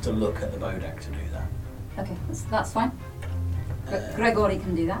have to look at the Bodak to do that. Okay, that's fine. Gregori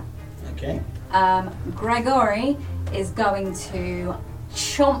can do that. Okay. Gregori is going to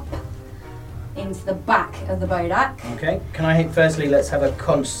chomp into the back of the Bodak. Okay. Can I hit firstly? Let's have a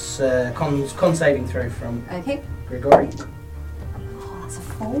con saving throw from Okay. Gregory. Oh, that's a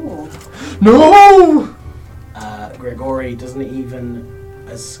 4. No! Gregory doesn't even,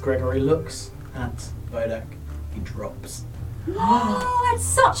 as Gregory looks at Bodak, he drops. Oh, that's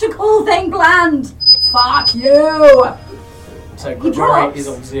such a cool thing planned. Fuck you. So He Gregory drops. is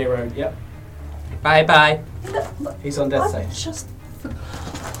on 0. Yep. Bye-bye. He's on death I save. just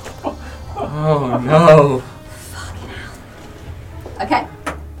Oh, no. Okay.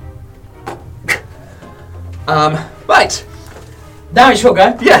 Right. Damage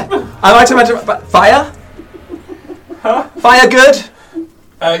shotgun. Yeah. I like to imagine... But fire? Huh? Fire good?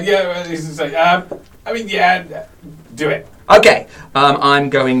 Yeah, he's to say, I mean, yeah, do it. Okay. I'm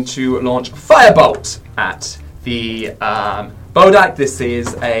going to launch Firebolt at the Bodak. This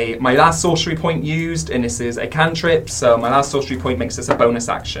is my last sorcery point used, and this is a cantrip, so my last sorcery point makes this a bonus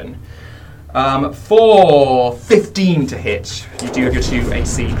action. For 15 to hit, you do have your 2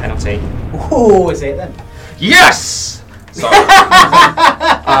 AC penalty. Oh, is it then? Yes! Sorry.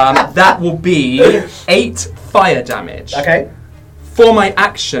 That will be 8 fire damage. Okay. For my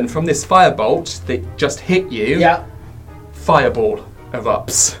action from this firebolt that just hit you, Yeah. fireball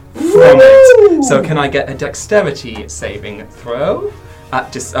erupts from it. So can I get a dexterity saving throw?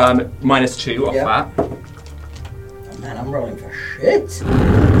 At just -2 off Yeah. that. Oh, man, I'm rolling for shit.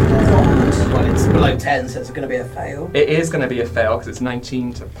 Well, it's below 10, so it's going to be a fail. It is going to be a fail because it's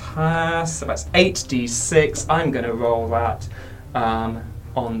 19 to pass. So that's 8d6. I'm going to roll that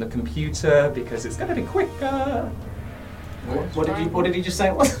on the computer because it's going to be quicker. What did he just say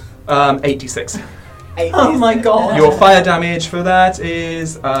it was? 8d6. Oh my god. Your fire damage for that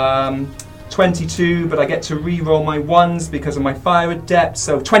is 22, but I get to re-roll my ones because of my fire adept,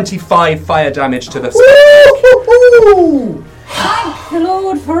 so 25 fire damage to the Woo-hoo-hoo! Thank the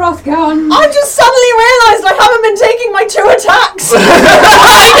Lord for Rothgun. I just suddenly realised I haven't been taking my 2 attacks. I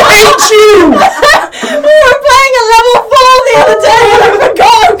hate you! We were playing at level 4 the other day and I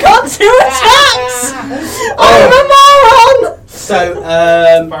forgot I've got 2 attacks. I'm a moron. So,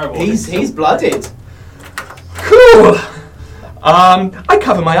 Fireball. he's blooded. Cool. I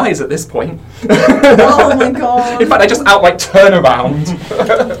cover my eyes at this point. Oh my god. In fact, I just outright turn around.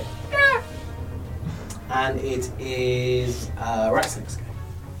 And it is Ratsnick's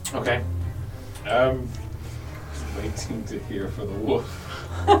go. Okay. Just waiting to hear for the wolf.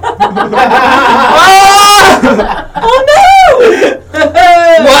 Oh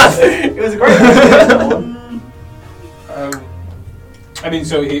no! What? It was a great I mean,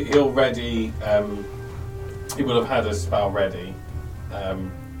 so he'll ready. He will have had a spell ready.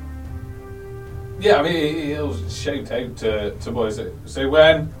 Yeah, I mean, he'll shout out to boys. Say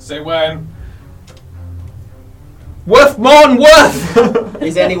when. Say when. Worth, Morn, worth!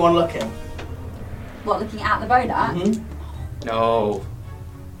 Is anyone looking? What, looking at the Bodak? Mhm. No.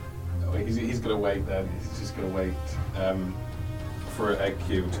 No, he's going to wait then. He's just going to wait for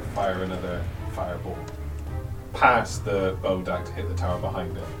EQ to fire another fireball past the Bodak to hit the tower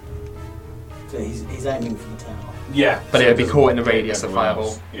behind it. So he's aiming for the tower. Yeah. But so it would be doesn't caught in the hit radius of everyone fireball.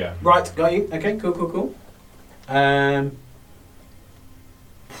 else. Yeah. Right, got you. Okay, cool.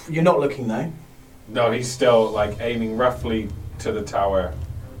 You're not looking though. No, he's still like aiming roughly to the tower,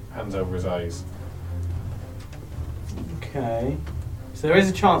 hands over his eyes. Okay. So there is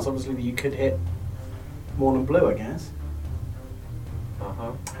a chance, obviously, that you could hit Morn and Blue, I guess.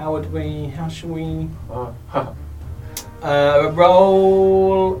 How should we...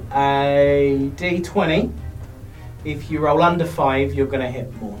 roll a d20. If you roll under 5, you're going to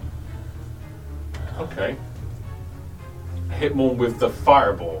hit Morn. Okay. Hit more with the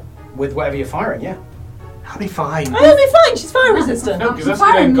fireball. With whatever you're firing, yeah. That'll be fine. I'll be fine, she's fire resistant. No, because that's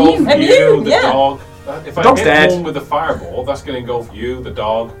Fire going to engulf immune. you, Immune, the yeah. dog. If I Dog's hit dead. one with the fireball, that's going to engulf you, the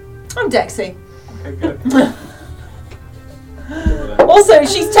dog. I'm Dexy. Okay, good. Also,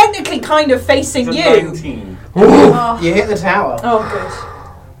 she's technically kind of facing It's a you. 19. Oh, You hit the tower. good.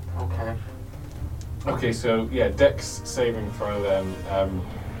 Okay. Okay, so yeah, Dex saving throw then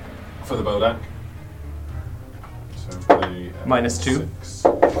for the Bodak. So the -2. 6.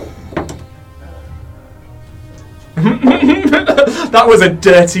 That was a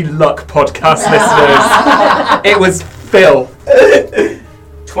dirty luck podcast, listeners. It was Phil.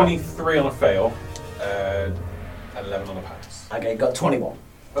 23 on a fail, and 11 on a pass. Okay, got 21.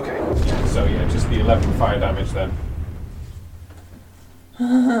 Okay, yeah, so yeah, just the 11 fire damage then.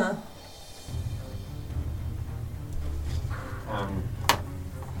 Yeah,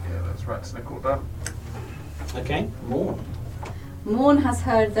 that's right, Snickle done. Okay, more. Morn has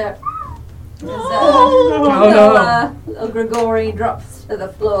heard that Oh, little Grigori drops to the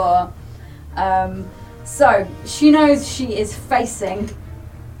floor. So she knows she is facing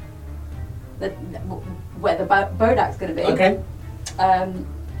where the Bodak's going to be. Okay.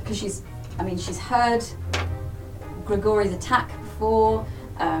 Because she's heard Grigori's attack before.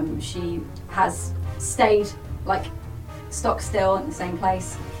 She has stayed stock still in the same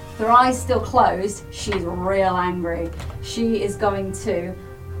place. With her eyes still closed, she's real angry. She is going to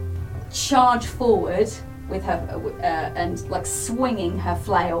charge forward with her and swinging her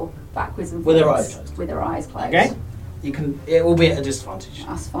flail backwards and With her forwards eyes closed. With her eyes closed. Okay. You can. It will be at a disadvantage.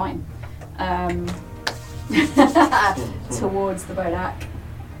 That's fine. Towards the Bodak.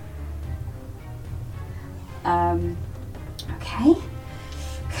 Okay.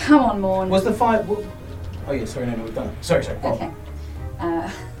 Come on, Morn. Was the fire? Oh yeah. Sorry, no, we've done it. Sorry. Go on. Okay.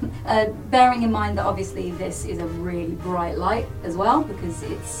 Bearing in mind that obviously this is a really bright light as well, because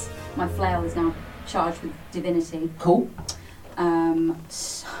my flail is now charged with divinity. Cool.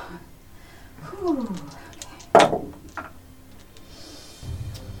 So, okay.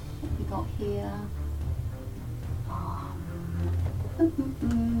 What we got here?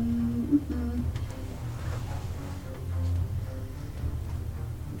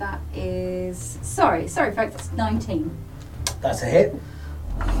 That is sorry, folks. That's 19. That's a hit.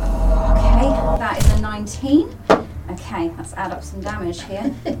 Okay, that is a 19. Okay, let's add up some damage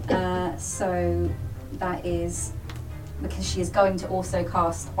here. So that is because she is going to also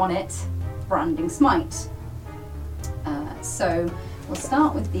cast on it Branding Smite. So we'll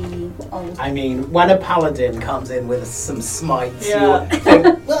start with the old. I mean, when a paladin comes in with some smites, Yeah. you think,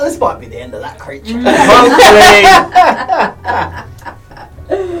 well, this might be the end of that creature.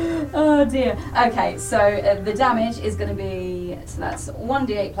 Oh dear. Okay, so the damage is going to be, so that's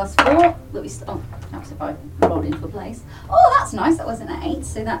 1d8 plus 4. That's if I rolled into a place. Oh, that's nice. That wasn't an 8.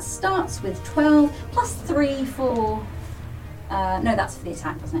 So that starts with 12 plus 3 for. No, that's for the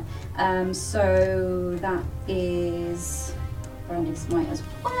attack, wasn't it? So that is Branding Smite as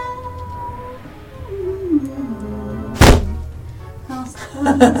well. Cast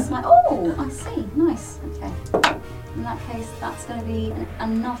Branding Smite. Oh, I see. Nice. Okay. In that case, that's going to be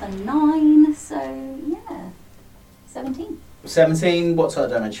another 9. So yeah, 17. 17. What's her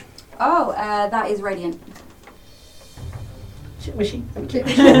damage? Oh, that is radiant. Wishy.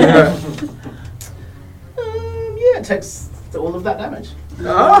 Yeah, it takes all of that damage.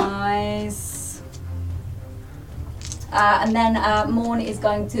 Nice. And then Morn is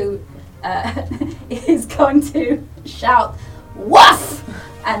going to shout "Woof!"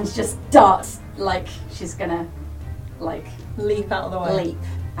 and just dart like she's gonna Leap out of the way. leap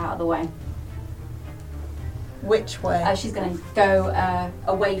out of the way. Which way? She's going to go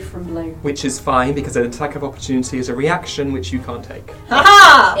away from Blue. Which is fine because an attack of opportunity is a reaction which you can't take.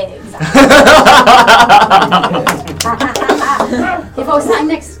 Ha Exactly. If I was sat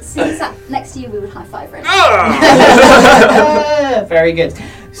next to you, we would high five right now. Very good.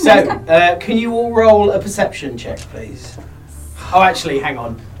 So, can you all roll a perception check, please? Oh, actually, hang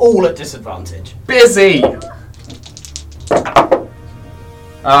on. All at disadvantage. Busy!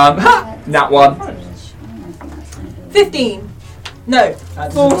 Nat 1. 15. No,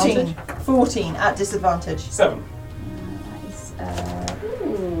 At 14. disadvantage? 14 at disadvantage. 7. That is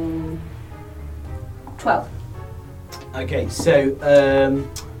 12. Okay, so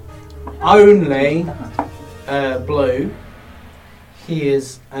only Blue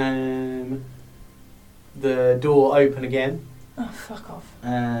hears the door open again Oh, fuck off.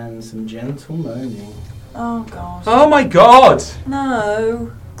 and some gentle moaning. Oh, God. Oh my god!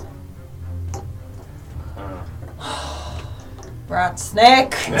 No. Rat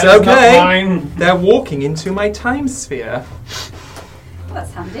snake. It's okay. Mine. They're walking into my time sphere. Well,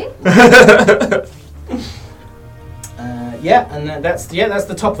 that's handy. Yeah, and that's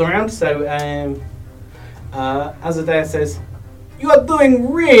the top of the round. So Azadea says, "You are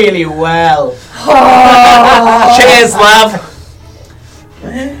doing really well." Cheers, love!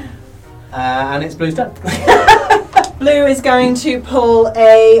 And it's Blue's turn. Blue is going to pull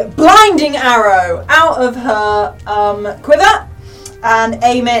a blinding arrow out of her quiver and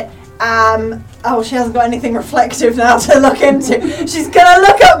aim it. Oh, she hasn't got anything reflective now to look into. She's gonna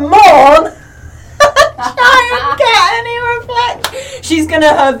look at Morn. Try and get any reflection. She's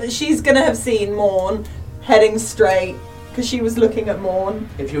gonna have seen Morn heading straight because she was looking at Morn.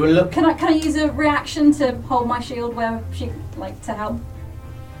 If you were looking, Can I use a reaction to hold my shield where she to help?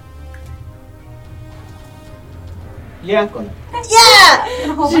 yeah, go on. Yeah,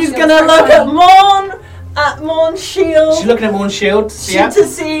 Gonna hold my she's shield gonna for a look at second. Morn's shield. She's looking at Morn's shield. to Yeah.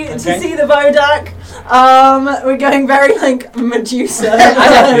 see Okay. the Bodak. We're going very like Medusa.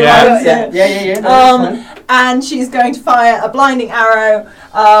 Yeah. No, that's fine. And she's going to fire a blinding arrow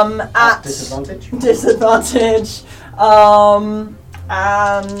at Disadvantage. disadvantage. And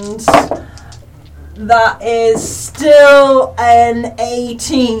that is still an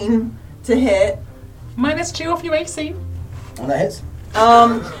 18 to hit. -2 off your AC. And that hits.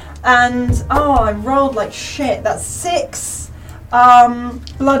 And I rolled like shit. That's 6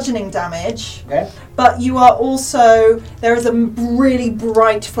 bludgeoning damage. Okay. But you are also, there is a really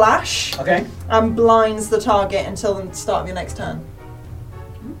bright flash Okay. and blinds the target until the start of your next turn.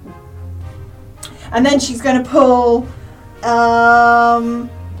 And then she's going to pull, I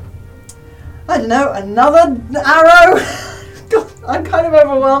don't know, another arrow. God, I'm kind of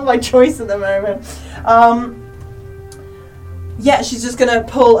overwhelmed by choice at the moment. Yeah, she's just going to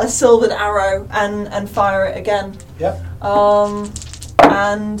pull a silvered arrow and fire it again. Yep.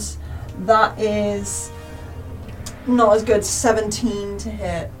 And that is not as good. 17 to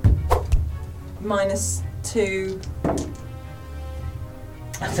hit. -2.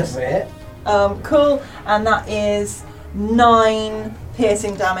 That doesn't hit. Cool. And that is 9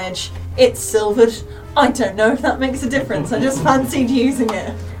 piercing damage. It's silvered. I don't know if that makes a difference. I just fancied using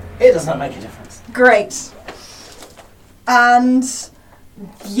it. It does not make a difference. Great. And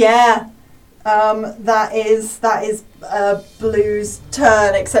yeah, that is Blue's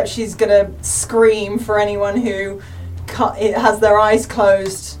turn. Except she's gonna scream for anyone who has their eyes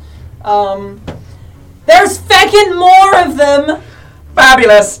closed. There's feckin' more of them.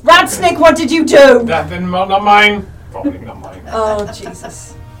 Fabulous. Ratsnick, what did you do? Nothing, not mine. Probably not mine. Oh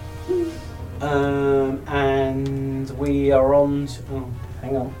Jesus. And we are on to, oh,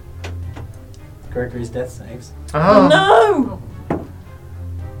 hang on. Gregory's death saves. Oh no.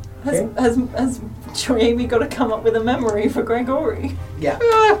 Okay. Has Amy got to come up with a memory for Gregory? Yeah.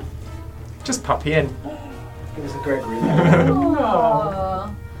 Just puppy in. It was a Gregory.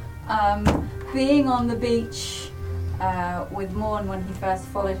 Aww. Being on the beach with Morn when he first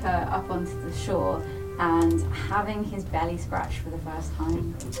followed her up onto the shore and having his belly scratched for the first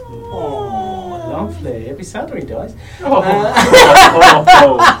time. Oh, lovely. It'd be sad when he dies. I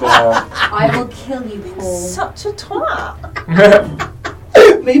will kill you, Paul. Such a twat.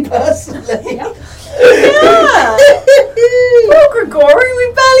 Me personally. Yep. Yeah. Poor Gregory, we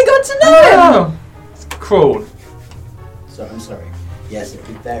barely got to know him. Oh, it's cruel. So I'm sorry. Yes, it'd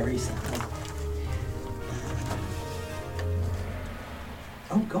be very sad.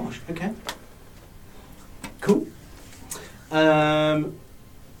 Oh gosh. Okay. Cool. Right.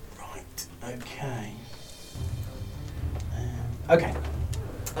 Okay. Okay.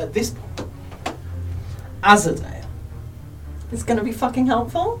 At this point, Azadale. It's going to be fucking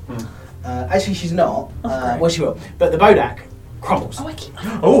helpful. Actually, she's not. Okay. Well, she will. But the Bodak crumbles Oh, I keep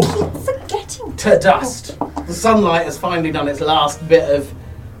Oh. forgetting. to dust. The sunlight has finally done its last bit of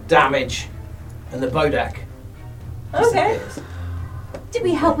damage, and the Bodak Okay. disappears. Did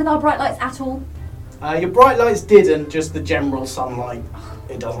we help with our bright lights at all? Your bright lights didn't, just the general sunlight.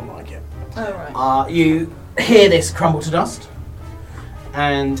 It doesn't like it. All right. You hear this crumble to dust,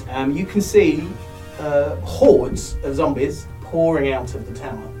 and you can see hordes of zombies pouring out of the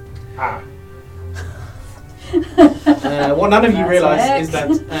tower. What none of you realise is that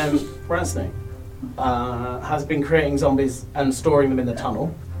Ratsnake has been creating zombies and storing them in the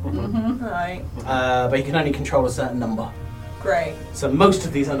tunnel, Mm-hmm. Right. but he can only control a certain number. Great. So most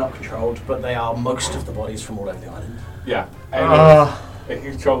of these are not controlled, but they are most of the bodies from all over the island. Yeah. They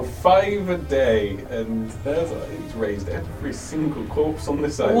control 5 a day, and he's raised every single corpse on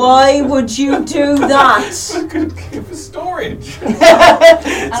this island. Why would you do that? Good for storage. And So-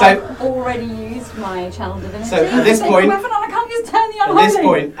 I've already used my channel divinity. So at this to take point- a weapon and I can't just turn the At unholy. this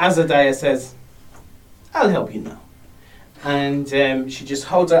point, Azadea says, "I'll help you now," and she just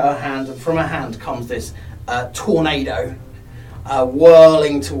holds out her hand, and from her hand comes this tornado,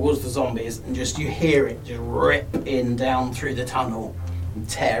 whirling towards the zombies, and just you hear it just rip in down through the tunnel, and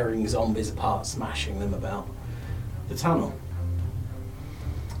tearing zombies apart, smashing them about the tunnel.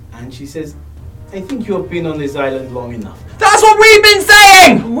 And she says, I think you have been on this island long enough. That's what we've been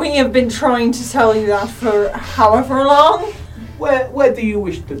saying! We have been trying to tell you that for however long. Where do you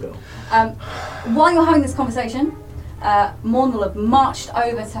wish to go? While you're having this conversation, Morn will have marched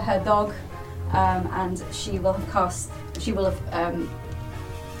over to her dog, and she will have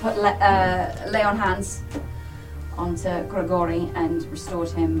put lay on hands onto Gregory and restored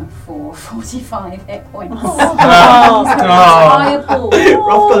him for 45 hit points.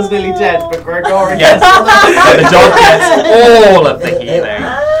 Rothgon's nearly dead, but Gregory Yes. The dog gets all of the healing.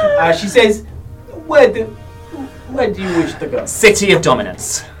 she says, where do you wish to go? City of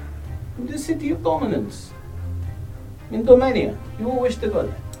Dominance. The City of Dominance. In Domania. You all wish to go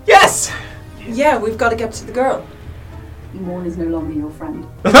there? Yes! Yeah, we've got to get to the girl. Morn is no longer your friend.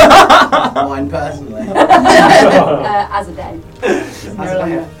 Mine personally. As a day. She's no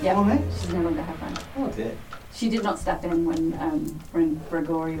longer. Yeah, Why? she's no longer her friend. Oh dear. She did not step in when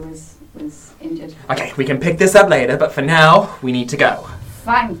Gregory was injured. Okay, we can pick this up later, but for now, we need to go.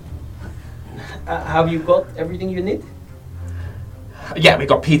 Fine. Have you got everything you need? Yeah, we've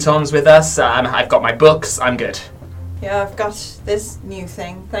got pitons with us. I've got my books. I'm good. Yeah, I've got this new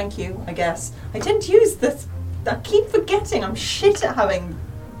thing. Thank you, I guess. I didn't use this. I keep forgetting. I'm shit at having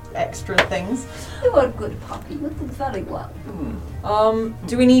extra things. You are a good puppy. You did very well.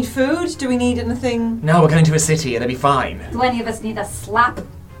 Do we need food? Do we need anything? No, we're going to a city. It'll be fine. Do any of us need a slap?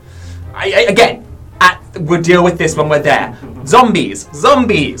 Again, we'll deal with this when we're there. Zombies!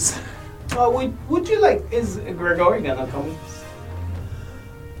 Zombies! Would you like... Is Gregory gonna come with us?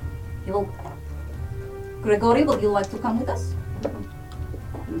 Gregory, would you like to come with us?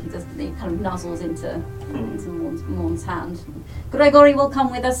 He kind of nuzzles into Morn's hand. Gregory will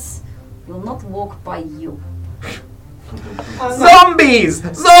come with us. He will not walk by you. Zombies!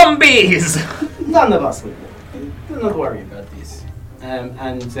 Zombies! None of us will. Do not worry about this.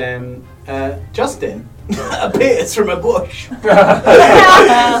 Justin appears from a bush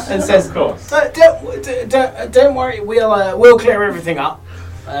and says, Of course. Don't worry, we'll clear everything up.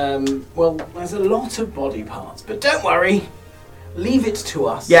 Well, there's a lot of body parts, but don't worry. Leave it to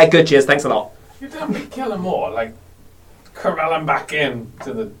us. Yeah, good, cheers, thanks a lot. You don't be killing more, like corral them back in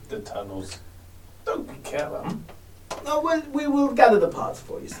to the tunnels. Don't be killing. No, we will gather the parts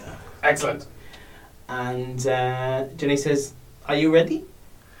for you, sir. Excellent. And Jenny says, are you ready?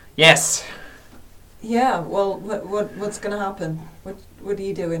 Yes. Yeah. Well, what's going to happen? What are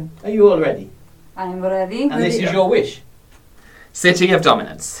you doing? Are you all ready? I am ready. And this is your wish. City of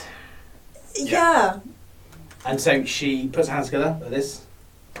Dominance. Yeah. And so she puts her hands together like this,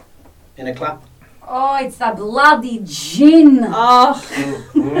 in a clap. Oh, it's that bloody gin. Roll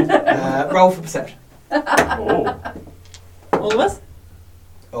for perception. Oh. All of us?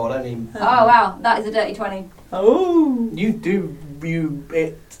 Oh, I don't even... Oh, wow. That is a dirty 20. Oh.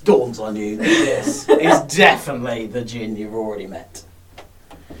 It dawns on you that this is definitely the Jinn you've already met.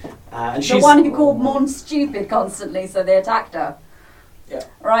 And The one who called Morn stupid constantly, so they attacked her. Yeah.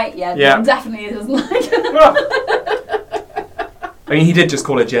 Right, yeah. Yeah. Definitely doesn't like her. I mean, he did just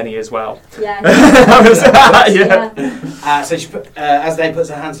call her Jenny as well. Yeah. Yeah. So she as they puts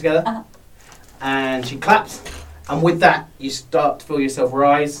her hands together, and she claps, and with that you start to feel yourself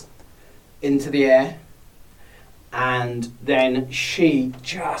rise into the air, and then she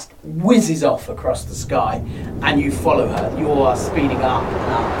just whizzes off across the sky, and you follow her. You are speeding up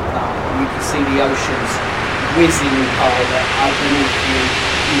and up and up, and you can see the oceans whizzing underneath you.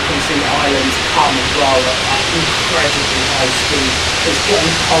 You can see islands come and go at incredibly high speed. It's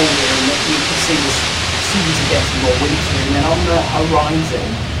getting colder, and you can see the seas are getting more wintry. And then on the horizon,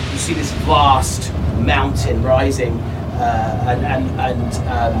 you see this vast mountain rising, and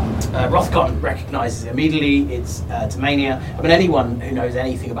Rothgon recognises it immediately. It's Domania. I mean, anyone who knows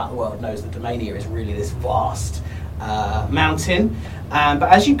anything about the world knows that Domania is really this vast mountain. But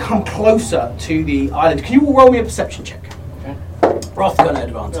as you come closer to the island, can you all roll me a perception check? Okay. Rothgon at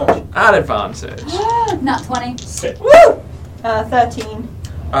advantage. At advantage. Nat 20. Sit. Woo! 13.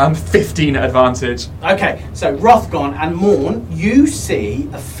 15 at advantage. Okay, so Rothgon and Morn, you see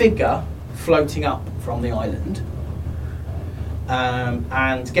a figure floating up from the island,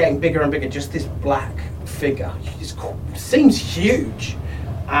 and getting bigger and bigger. Just this black figure. It seems huge,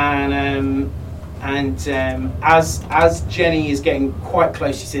 and as Jenny is getting quite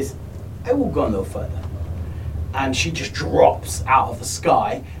close, she says, "I will go no further." And she just drops out of the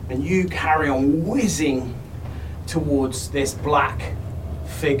sky, and you carry on whizzing towards this black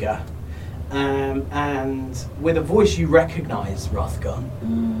figure, and with a voice you recognise, Rothgon,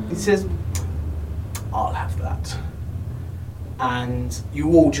 it says, "I'll have that." And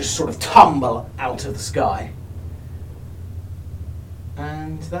you all just sort of tumble out of the sky.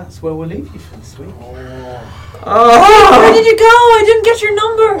 And that's where we'll leave you for this week. Where did you go? I didn't get your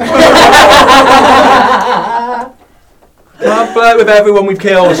number. Can't flirt with everyone we've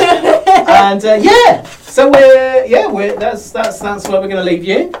killed. And so that's where we're going to leave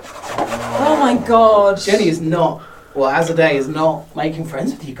you. Oh my god. Jenny is not. Well, Azadeh is not making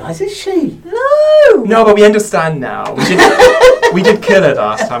friends with you guys, is she? No. No, but we understand now. We did kill her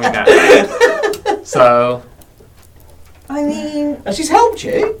last time we met. So. I mean. And she's helped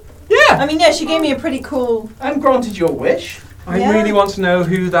you. Yeah. I mean, yeah, she gave me a pretty cool. And granted your wish. I Yeah. really want to know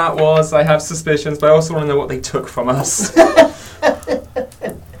who that was. I have suspicions, but I also want to know what they took from us.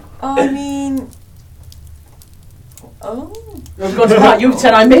 I mean. Oh. You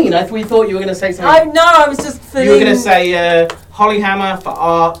said I mean. We thought you were going to say something. I was just feeling. You were going to say Hollyhammer for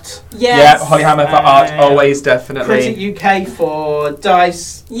art. Yes. Yeah, Hollyhammer for art, always, definitely. Critic UK for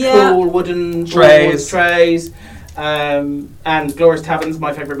dice. Yeah. Cool wooden Trays. trays. And Glorious Taverns,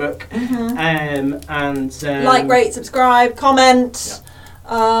 my favourite book. Mhm. And Like, rate, subscribe, comment.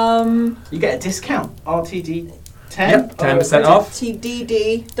 you get a discount. RTD 10. Yep, 10% off.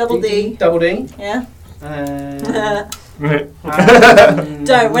 TDD, double D. Double D. Yeah.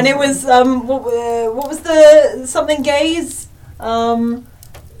 Don't. When it was what was the something gaze?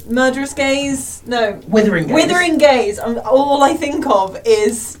 Murderous gaze? No. Withering Gaze. Withering gaze. All I think of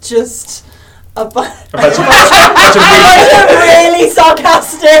is just a bunch of really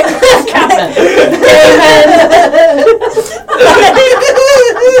sarcastic gay men.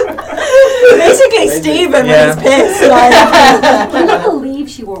 Basically, Stephen when he's pissed. Like. I can't believe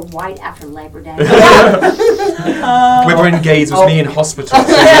she wore white after Labor Day. Withering Gaze was me in hospital 2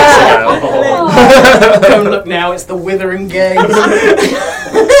 years Yeah. ago. Come look now, it's the Withering Gaze.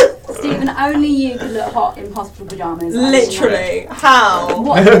 Stephen, only you could look hot in hospital pajamas. Literally. How?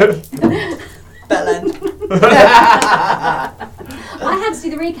 What? Belen. I had to do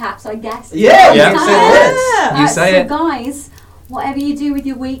the recap, so I guess. Yeah, Yeah. you Yeah. said it. You say so it. guys, whatever you do with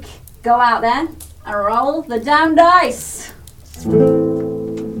your week, go out there and roll the damn dice.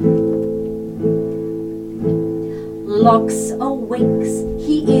 Locks awakes,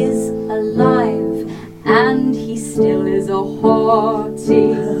 he is alive, and he still is a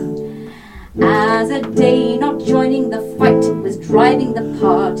haughty. As a day not joining the fight was driving the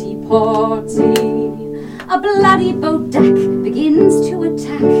party. A bloody Bodak begins to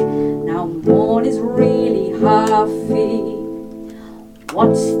attack. Now Morn is really huffy.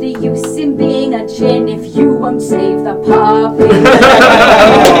 What's the use in being a gin if you won't save the puppy?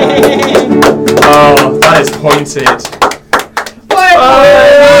 Oh, that is pointed. Bye.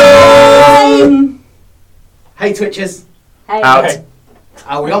 Hey, Twitchers. Hey. Out. Hey.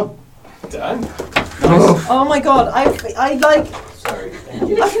 Are we on? Done. Oh my god, I like. Sorry. I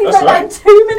feel That's like right. 2 minutes.